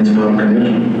anlamet farkanır.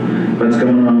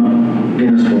 Başkana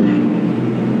Guinness for.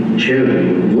 Çev,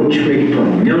 watch make plan.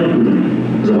 Yan bunu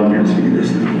zavallıyan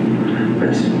spididesin.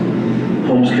 Evet.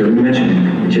 Homs köyü meçenik.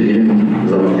 İçeriğin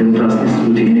zavallıyan tasnis.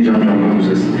 Utigini canlanma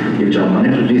uzes. Yapacağım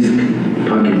risk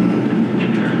pagi.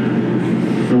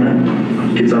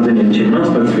 Kitzaten yetişilmez.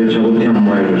 Բայց վերջավորության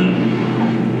մայրը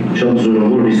շատ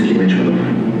զորավոր ռիսկի մեջ հատապ։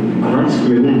 Առանց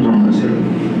մեղուն համասել։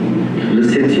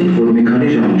 Լսեցին, որ մի քանի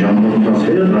ժամ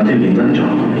ճամփանացվելը արդեն լինքան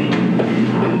ճամփաներ։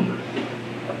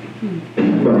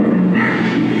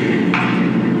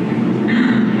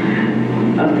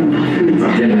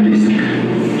 Արդեն ռիսկ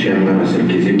չեմ գարասել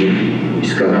կեզի, որ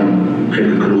իսկական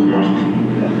խելքը կրող մարդ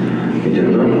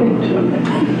Իտերգան,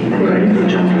 անգային որ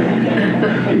ճամփայր։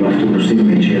 Իվ ավտոբուսի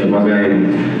մեջ երևագայել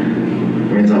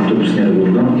մեծ ավտոբուսները որ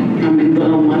կան,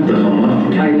 դղամատ,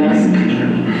 այլասկ,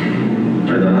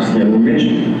 այդանասներու մեջ,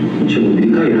 ինչը որ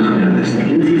դիկա երախանյա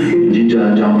տեսնել։ Ջիջա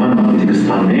ճամփան դիկը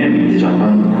սպանեն,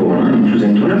 ճամփան կողանան, ինչ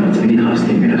ուզեն թորը, բայց մի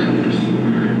հասնի երախանյաս։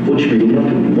 Ոչ մեկում,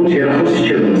 ոչ երախոսի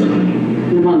չէ դասկան։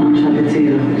 Նման անշատեցի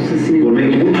երախոսի։ Որ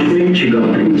մենք ոչ մենք չի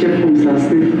գապրի։ Ինչև խումս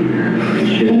ասնի։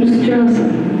 Խումս չի ասա։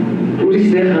 Ուրիշ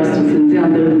դեղ հաստրուցնձի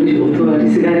անդր ուրիշ օթորարի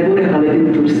սիգարևոր է հալևին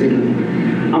դուրսել։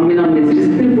 Ամենամեծ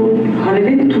ռիսկն է, որ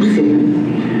հալևին դուրսել։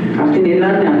 Արդեն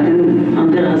ելարն է, արդեն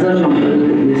անդեղ 1000 ժամ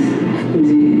դրդես։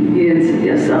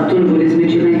 Իրենց ավտոն, որ ես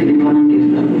մեջ իրենք լիպանան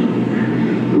գերտար, որ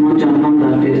նման ճամփան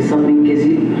դարբերը, սա մենք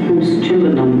եզի խումս չեմ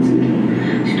բնամցնել։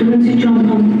 Սիտուրենցի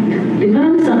ճամփան,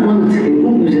 լիպարանը սաղմանը ծկե,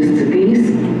 ու ուզես ծկե, ես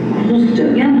խուսկ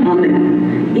ճարյան հանեմ,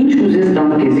 ինչ ուզես տամ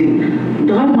կեզի,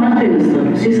 դղա մարդ է նստա,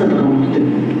 սեսա դղա մարդ է։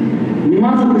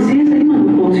 Նիմազը սեսա իման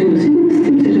ու կոնցյոնս, իմ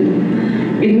նստիմ ծերը։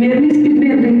 Bilmeriz,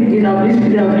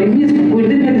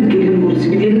 burada ne gelin burası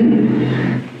gidelim.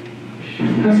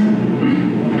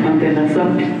 Antenasa.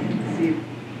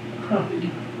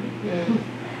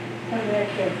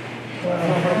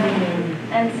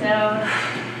 And so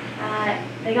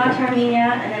they got to Armenia,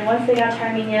 and then once they got to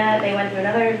Armenia, they went through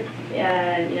another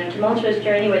tumultuous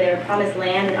journey where they were promised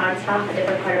land in Artsakh, a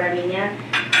different part of Armenia,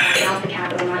 not the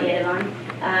capital, not Yerevan.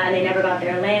 And they never got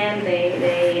their land.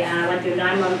 They went through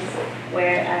 9 months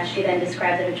where she then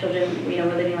described that her children,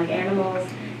 were living like animals.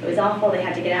 It was awful. They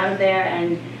had to get out of there,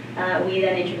 and we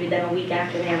then interviewed them a week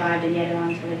after they arrived in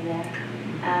Yerevan to live there.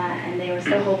 And they were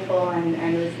so hopeful, and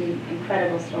it was an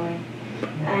incredible story.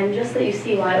 And just so you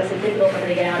see why it was so difficult for them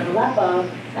to get out of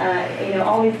Aleppo,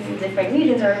 all these different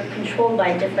regions are controlled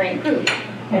by different groups.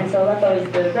 And so Aleppo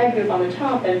is the red group on the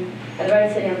top, and the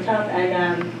red city on the top,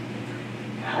 and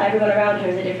everyone around her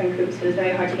is a different group, so it was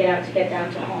very hard to get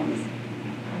down to homes.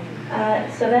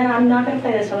 So then I'm not going to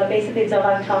play this one, but basically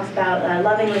Zohar talks about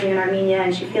loving living in Armenia,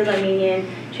 and she feels Armenian.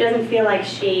 She doesn't feel like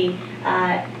she,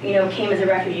 came as a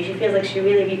refugee. She feels like she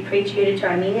really repatriated to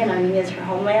Armenia, and Armenia is her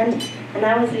homeland. And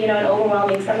that was, an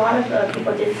overwhelming. So a lot of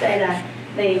people did say that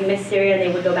they miss Syria,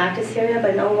 they would go back to Syria,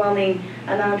 but an overwhelming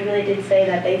amount really did say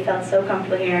that they felt so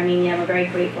comfortable here in Armenia and were very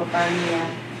grateful for Armenia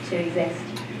to exist.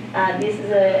 This is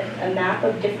a map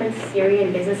of different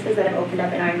Syrian businesses that have opened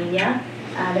up in Armenia.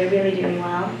 They're really doing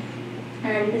well.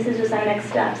 And this is just our next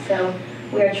step. So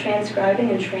we are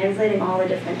transcribing and translating all the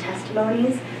different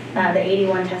testimonies, the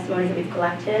 81 testimonies that we've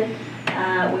collected.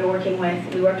 We worked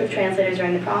with translators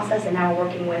during the process, and now we're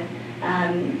working with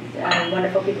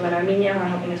wonderful people in Armenia who are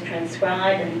helping us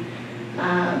transcribe, and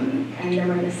then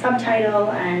we're going to subtitle,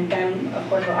 and then of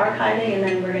course we're archiving, and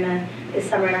then we're going to, this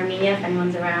summer in Armenia, if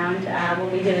anyone's around,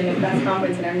 we'll be doing a press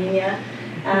conference in Armenia,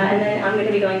 and then I'm going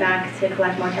to be going back to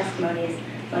collect more testimonies,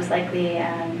 most likely,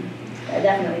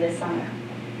 definitely this summer.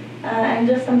 And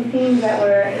just some themes that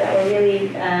were really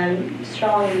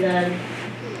strong in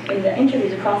the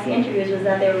interviews, across the interviews, was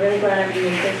that they were really glad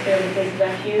Armenia was there as a place of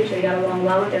refuge. They got along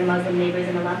well with their Muslim neighbors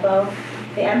in Aleppo.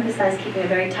 They emphasized keeping a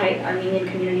very tight Armenian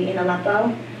community in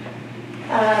Aleppo.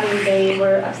 They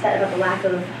were upset about the lack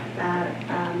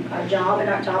of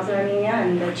jobs in Armenia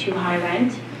and the too high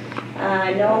rent.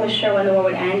 No one was sure when the war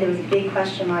would end. There was a big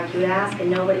question mark. You would ask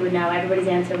and nobody would know. Everybody's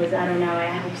answer was, I don't know, I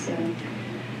hope soon.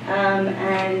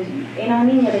 And in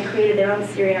Armenia, they created their own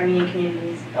Syrian-Armenian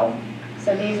communities.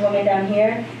 So these women down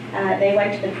here, they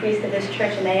went to the priest of this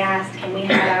church and they asked, can we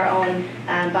have our own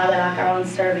Badarak, our own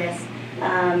service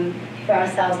for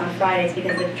ourselves on Fridays,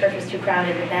 because the church was too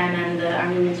crowded with them and the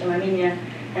Armenians from Armenia.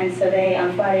 And so they,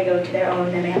 on Friday, go to their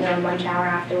own, and they have their own lunch hour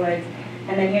afterwards.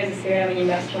 And then here's a Syrian-Armenian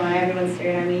restaurant. Everyone's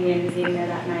Syrian-Armenian who's eating there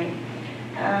that night.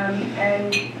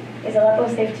 And is Aleppo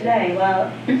safe today?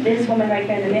 Well, this woman right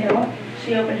here in the middle,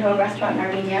 she opened her own restaurant in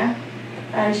Armenia.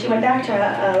 And she went back to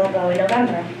Aleppo in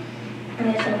November. And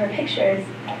there's some of her pictures.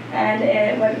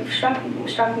 And what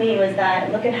struck me was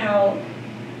that, look at how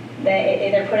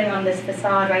they're putting on this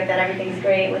facade, right, that everything's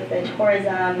great with the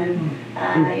tourism and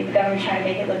the government's trying to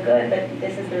make it look good, but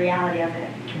this is the reality of it.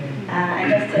 And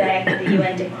just today, I think the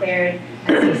UN declared a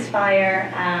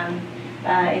ceasefire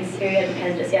in Syria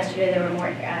because just yesterday there were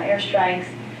more airstrikes.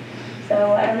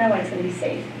 So I don't know when it's going to be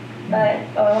safe. But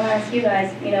I want to ask you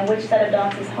guys, which set of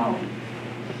dogs is home?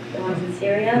 The ones in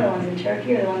Syria, the ones in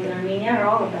Turkey, or the ones in Armenia, or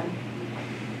all of them?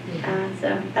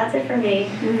 So that's it for me.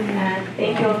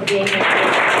 Thank you all for being here.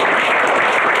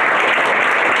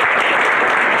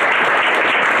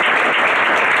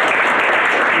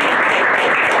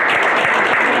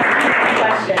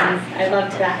 I'd love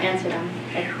to answer them.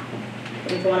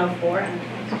 It's 104.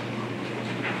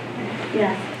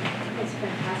 Yes. That's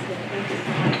fantastic. Thank you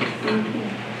so much.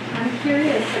 I'm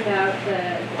curious about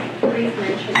the brief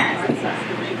mention of Artsakh,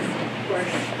 which is, of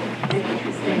course,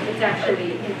 interesting. It's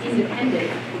actually an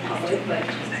independent republic, but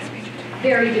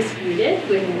very disputed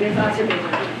with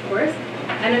Azerbaijan, of course.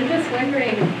 And I'm just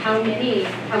wondering how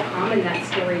common that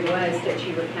story was that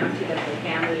she recounted of her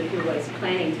family who was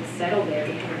planning to settle there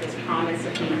because of this promise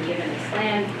of being given this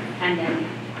land, and then,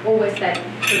 or was that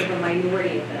sort of a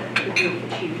minority of the group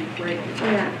that she referred to?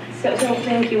 Yeah. So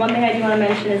thank you. One thing I do want to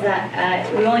mention is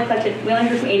that we only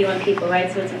heard from 81 people,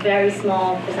 right? So it's a very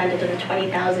small percentage of the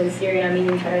 20,000 Syrian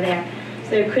Armenians that are there.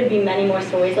 So there could be many more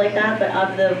stories like that, but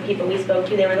of the people we spoke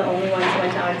to, they were the only ones who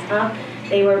went to Artsakh.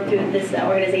 They were through this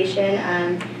organization.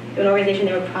 Through an organization,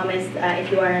 they were promised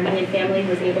if you are an Armenian family who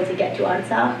was able to get to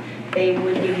Artsakh, they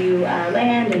would give you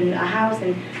land and a house.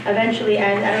 And eventually,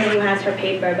 and I don't know who has her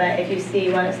paper, but if you see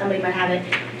one, somebody might have it.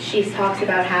 She talks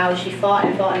about how she fought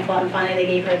and fought and fought, and finally they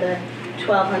gave her the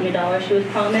 $1,200 she was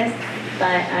promised.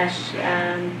 But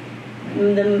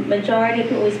the majority of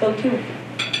people we spoke to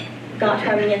got to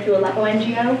Armenia through Aleppo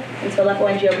NGO, and so Aleppo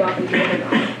NGO brought them to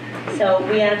Yerevan. So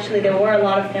there were a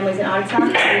lot of families in Artsakh.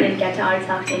 We didn't get to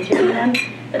Artsakh to interview them,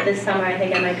 but this summer I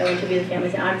think I might go interview the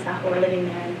families in Artsakh who are living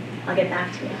there, and I'll get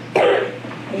back to you.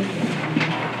 Thank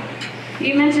you.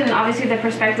 You mentioned obviously the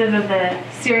perspective of the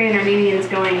Syrian Armenians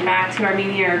going back to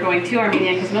Armenia or going to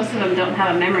Armenia, because most of them don't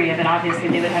have a memory of it. Obviously,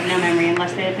 they would have no memory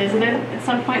unless they had visited at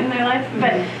some point in their life.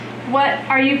 But What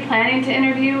are you planning to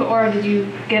interview, or did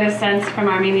you get a sense from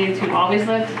Armenians who've always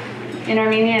lived in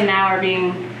Armenia and now are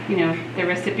being, the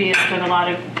recipients of a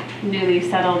lot of newly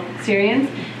settled Syrians,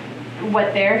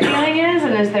 what their feeling is,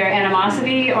 and is there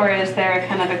animosity, or is there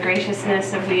kind of a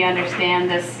graciousness of we understand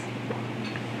this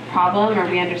problem, or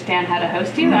we understand how to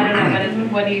host you? I don't know,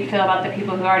 what do you feel about the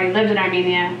people who already lived in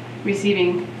Armenia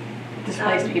receiving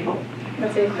displaced people?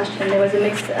 That's a good question. There was a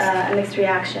mixed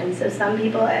reaction. So some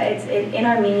people, in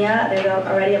Armenia, there's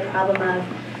already a problem of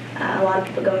a lot of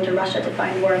people going to Russia to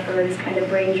find work, or this kind of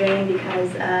brain drain,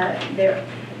 because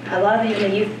a lot of even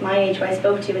the youth my age who I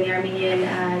spoke to in the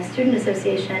Armenian Student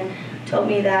Association told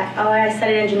me that, I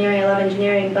studied engineering, I love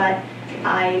engineering, but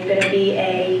I'm going to be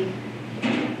a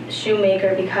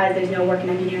shoemaker because there's no work in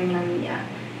engineering in Armenia.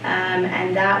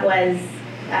 And that was,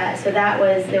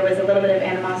 there was a little bit of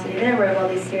animosity there where, well,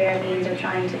 these Syrian-Armenians are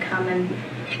trying to come and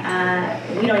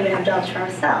we don't even have jobs for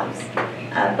ourselves.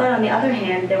 But on the other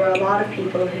hand, there were a lot of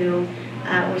people who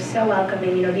were so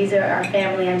welcoming. These are our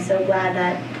family. I'm so glad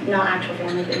that, not actual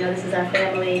family, but this is our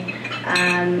family.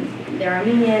 They're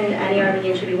Armenian. Any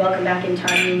Armenian should be welcome back into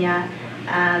Armenia.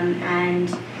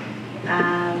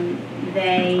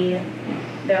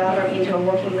 There are a lot of Armenians who are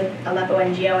working with Aleppo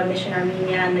NGO and Mission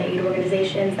Armenia and the aid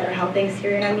organizations that are helping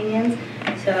Syrian Armenians.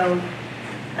 So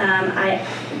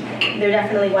there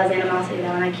definitely was animosity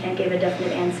though, and I can't give a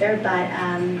definite answer, but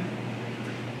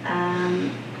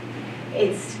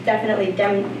it's definitely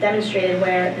demonstrated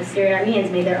where the Syrian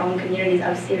Armenians made their own communities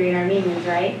of Syrian Armenians,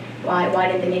 right? Why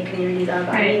didn't they make communities of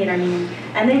Armenian Armenians?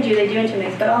 And they do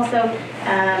intermix, but also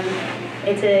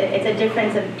it's a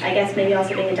difference of, I guess, maybe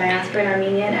also being a diaspora in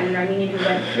Armenian and an Armenian who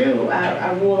went through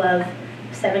a rule of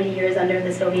 70 years under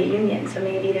the Soviet Union. So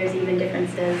maybe there's even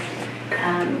differences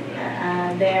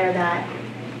there that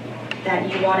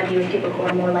you want to be with people who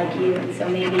are more like you. And so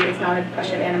maybe it's not a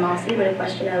question of animosity, but a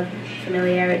question of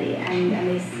familiarity, and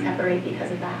they separate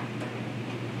because of that.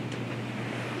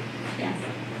 Yes.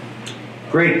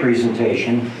 Great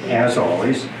presentation, as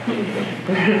always.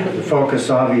 The focus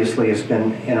obviously has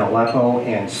been in Aleppo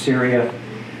and Syria,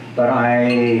 but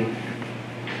I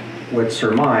would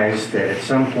surmise that at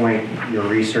some point your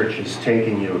research has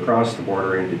taken you across the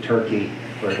border into Turkey,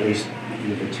 or at least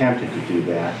you've attempted to do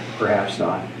that, perhaps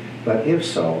not. But if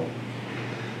so,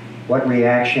 what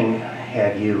reaction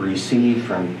have you received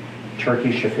from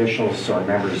Turkish officials or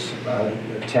members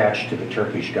attached to the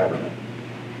Turkish government?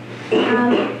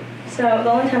 So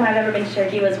the only time I've ever been to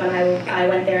Turkey was when I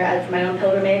went there for my own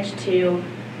pilgrimage to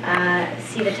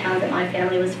see the town that my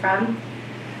family was from.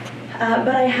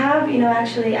 But I have,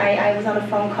 actually, I was on a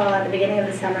phone call at the beginning of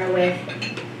the summer with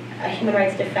a human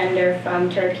rights defender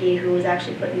from Turkey who was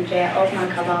actually put in jail. Osman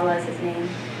Kavala is his name.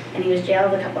 And he was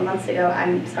jailed a couple of months ago.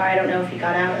 I'm sorry, I don't know if he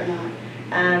got out or not.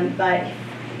 But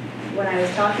when I was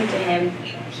talking to him,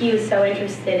 he was so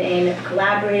interested in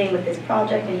collaborating with this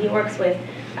project, and he works with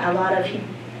a lot of, he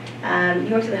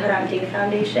works with the Hrant Dink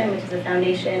Foundation, which is a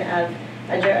foundation of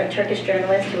a Turkish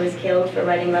journalist who was killed for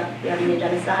writing about the Armenian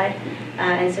genocide.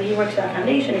 And so he works for that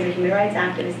foundation as a human rights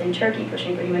activist in Turkey,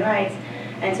 pushing for human rights.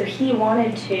 And so he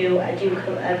wanted to do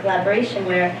a collaboration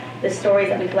where the stories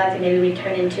that we collected, maybe we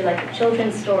turn into like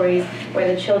children's stories, where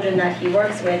the children that he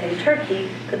works with in Turkey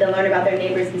could then learn about their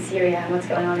neighbors in Syria and what's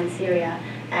going on in Syria,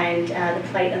 and the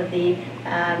plight of the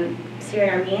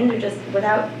Syrian Armenians, or just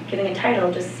without giving a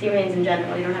title, just Syrians in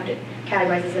general. You don't have to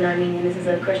categorize this as an Armenian, this is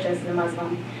a Christian, this is a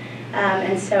Muslim.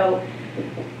 And so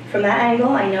from that angle,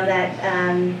 I know that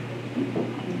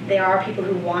there are people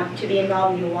who want to be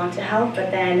involved and who want to help, but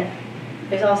then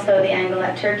there's also the angle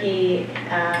that Turkey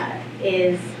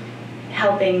is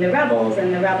helping the rebels,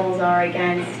 and the rebels are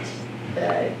against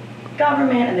the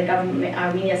government, and the government,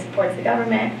 Armenia supports the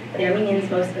government, but the Armenians,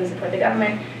 most of them support the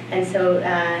government. And so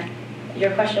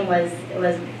your question was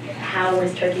how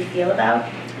does Turkey feel about?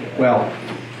 Well,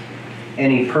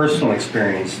 any personal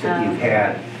experience that you've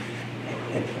had.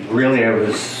 Really, I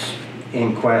was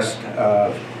in quest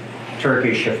of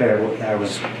Turkish, I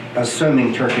was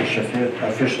assuming Turkish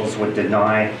officials would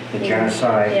deny the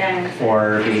genocide,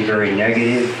 or be very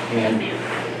negative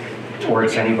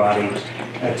towards anybody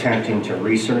attempting to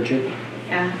research it.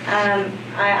 Yeah,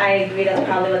 I agree that's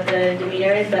probably what the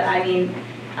demeanor is, but I mean,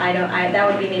 that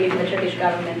would be maybe from the Turkish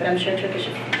government, but I'm sure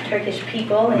Turkish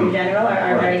people in general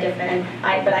are very different,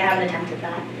 but I haven't attempted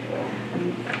that.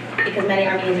 Because many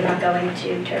Armenians are not going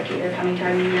to Turkey, they're coming to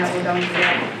Armenia or going to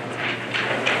Europe.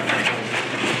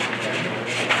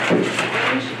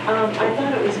 I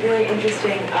thought it was very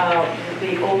interesting,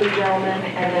 the older gentleman,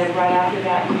 and then right after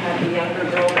that you had the younger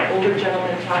girl, the older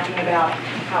gentleman talking about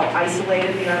how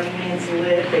isolated the Armenians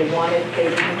lived. They didn't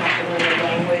have to learn the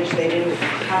language. They didn't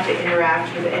have to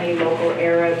interact with any local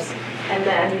Arabs. And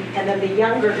then the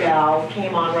younger gal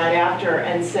came on right after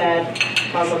and said,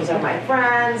 Muslims are my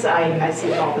friends. I see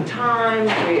them all the time.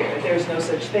 There's no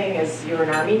such thing as you're an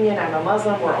Armenian, I'm a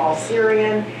Muslim, we're all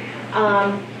Syrian.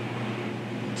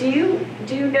 Do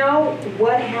you know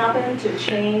what happened to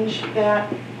change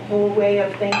that whole way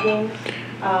of thinking?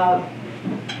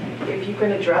 If you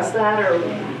can address that, or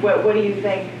what do you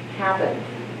think happened?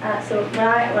 So what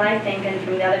I think, and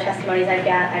from the other testimonies I've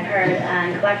heard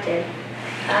and collected,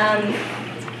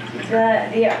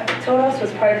 the Toros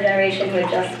was part of the generation who had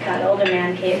just, kind of older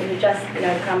man came, who just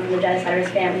come from the genocide. His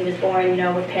family was born,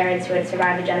 with parents who had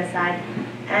survived the genocide,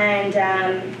 and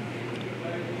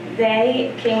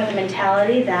they came with a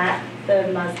mentality that the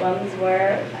Muslims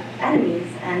were enemies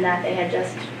and that they had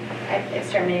just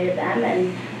exterminated them,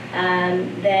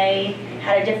 and they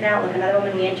had a different outlook. Another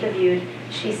woman we interviewed,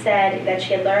 she said that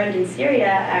she had learned in Syria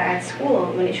at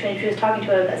school when she was talking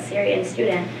to a Syrian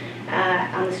student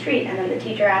on the street, and then the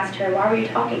teacher asked her, why were you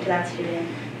talking to that student?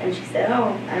 And she said,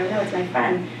 oh, I don't know, it's my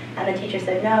friend. And the teacher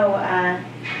said, no,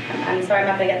 I'm sorry, I'm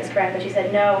not going to get this correct, but she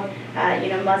said, no,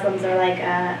 Muslims are like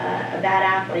a bad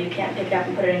apple. You can't pick it up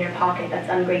and put it in your pocket. That's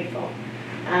ungrateful.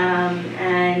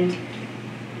 And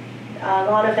a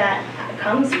lot of that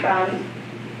comes from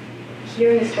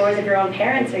hearing the stories of your own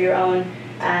parents or your own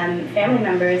family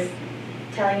members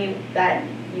telling you that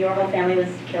your whole family was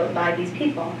killed by these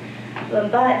people.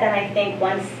 But then I think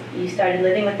once you started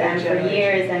living with them for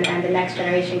years and the next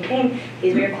generation came,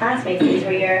 these were your classmates, these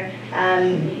were your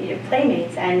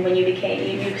playmates, and when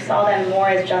you saw them more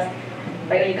as just,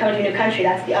 right, when you come to a new country,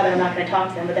 that's the other, I'm not going to talk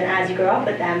to them, but then as you grow up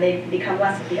with them, they become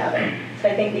less of the other. So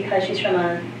I think because she's from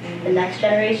the next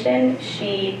generation,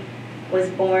 she was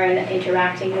born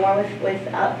interacting more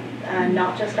with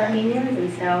not just Armenians,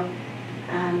 and so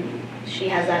she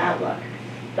has that outlook.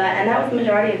 And that was the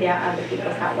majority of the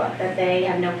people's outlook, that they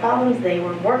have no problems. They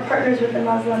were work partners with the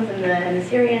Muslims and the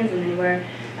Syrians, and they were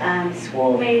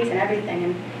schoolmates and everything.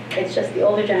 And it's just the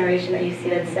older generation that you see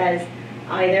that says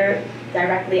either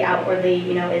directly, outwardly,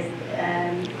 is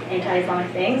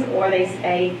anti-Islamic things, or they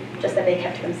say just that they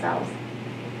kept to themselves.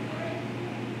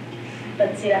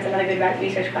 But see, that's another good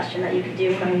research question that you could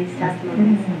do from these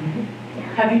testimonies.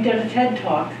 Have you done a TED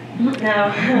Talk? No.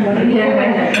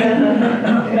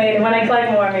 Wait, when I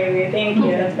collect more, maybe. Thank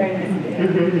you. That's very nice of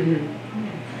you.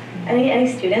 Any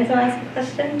students want to ask a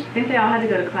question? I think they all had to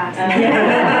go to class. I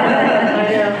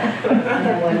know.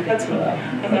 That's cool.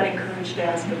 I'm not encouraged to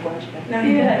ask a question. No,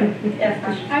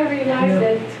 yes. I realized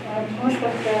that most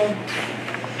of the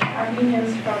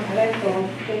Armenians from Aleppo,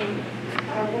 they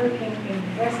are working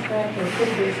in restaurant or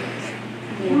food business.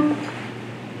 Yeah.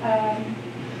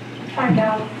 Find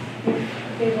out if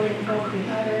they were involved in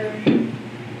other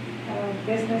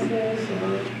businesses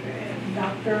or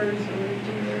doctors or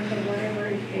engineers or whatever,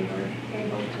 if they were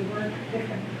able to work in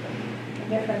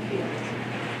different fields.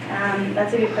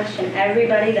 That's a good question.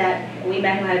 Everybody that we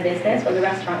met who had a business was a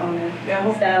restaurant owner. Yeah.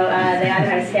 So they either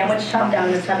had a sandwich shop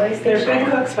down the subway station. They're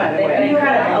good cooks, by the way. You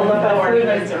had Aleppo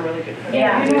Armenians are really good cooks.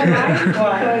 Yeah, you know why?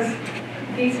 Because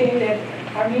they say that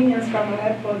Armenians from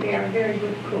Aleppo, they are very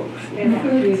good cooks. Their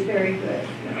food is very good.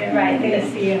 Right.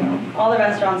 All the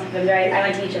restaurants have been I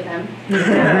went to each of them.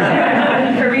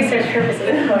 For research purposes,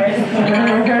 of course.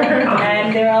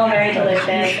 And they were all very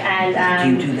delicious. And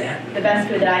do you do that? The best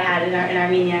food that I had in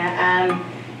Armenia.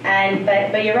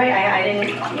 But you're right, I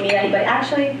didn't meet anybody.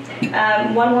 Actually,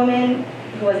 one woman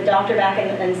who was a doctor back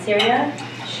in Syria,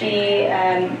 she,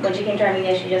 when she came to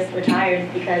Armenia, she just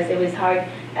retired because it was hard.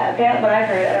 Apparently, what I've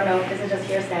heard, I don't know if this is just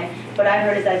hearsay, what I've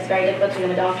heard is that it's very difficult to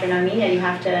become a doctor in Armenia. You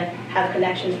have to have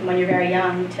connections from when you're very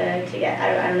young to get,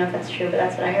 I don't know if that's true, but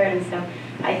that's what I heard. And so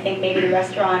I think maybe the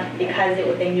restaurant, because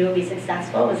they knew it would be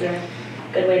successful, was a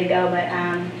good way to go. But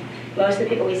most of the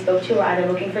people we spoke to were either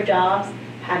looking for jobs,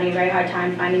 having a very hard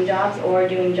time finding jobs, or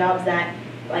doing jobs that,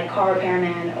 like car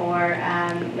repairman or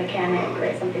mechanic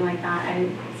or something like that. I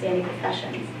didn't see any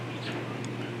professions.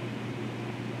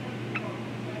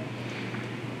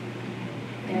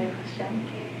 Any question?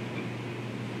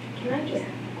 Can I just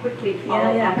quickly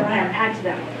follow up and add to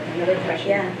that one, another question?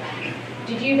 Yeah.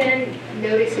 Did you then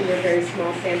notice in your very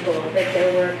small sample that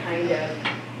there were kind of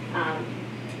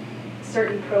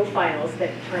certain profiles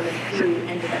that determined who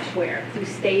ended up where, who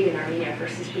stayed in Armenia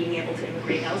versus being able to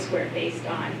immigrate elsewhere based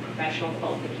on professional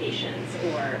qualifications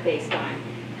or based on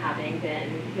having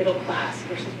been middle class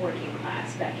versus working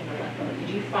class back in Aleppo? Did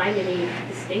you find any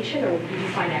distinction, or did you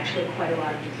find actually quite a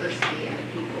lot of diversity in the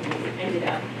people who ended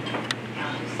up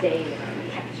staying in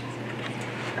Armenia?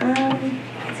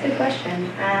 It's a a good question.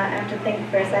 I have to think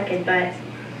for a second, but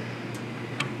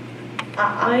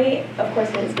I of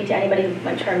course, didn't speak to anybody who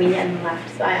went to Armenia and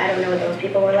left, so I don't know what those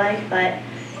people were like, but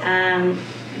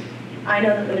I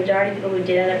know that the majority of people who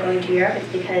did end up going to Europe,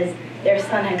 it's because their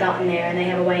son had gotten there and they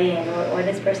have a way in, or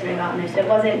this person had gotten there. So it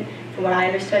wasn't, from what I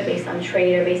understood, based on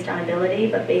trade or based on ability,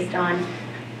 but based on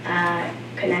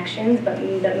connections. But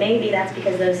maybe that's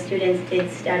because those students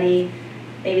did study.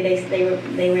 Maybe they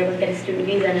were able to get a student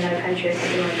visa in another country or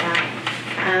something like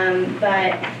that.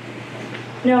 But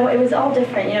no, it was all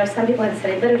different. You know, some people had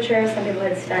studied literature, some people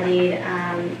had studied.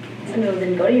 Some people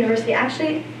didn't go to university.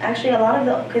 Actually, a lot of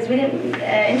the, because we didn't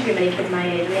interview many kids my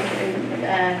age. We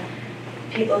interviewed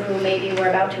people who maybe were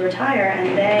about to retire,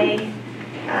 and they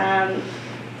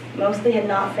mostly had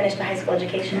not finished a high school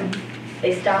education.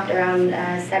 They stopped around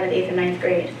 7th, 8th, or 9th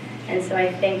grade. And so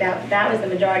I think that was the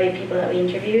majority of people that we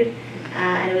interviewed,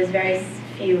 and it was very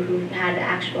few who had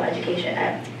actual education,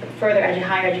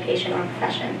 higher education or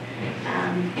profession.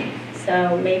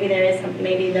 So maybe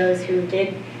maybe those who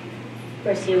did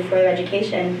pursue further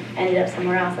education ended up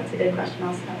somewhere else. That's a good question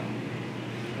also.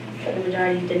 But the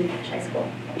majority didn't finish high school.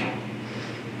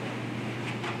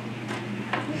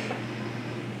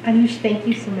 Anoush, thank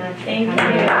you so much. Thank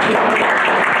you.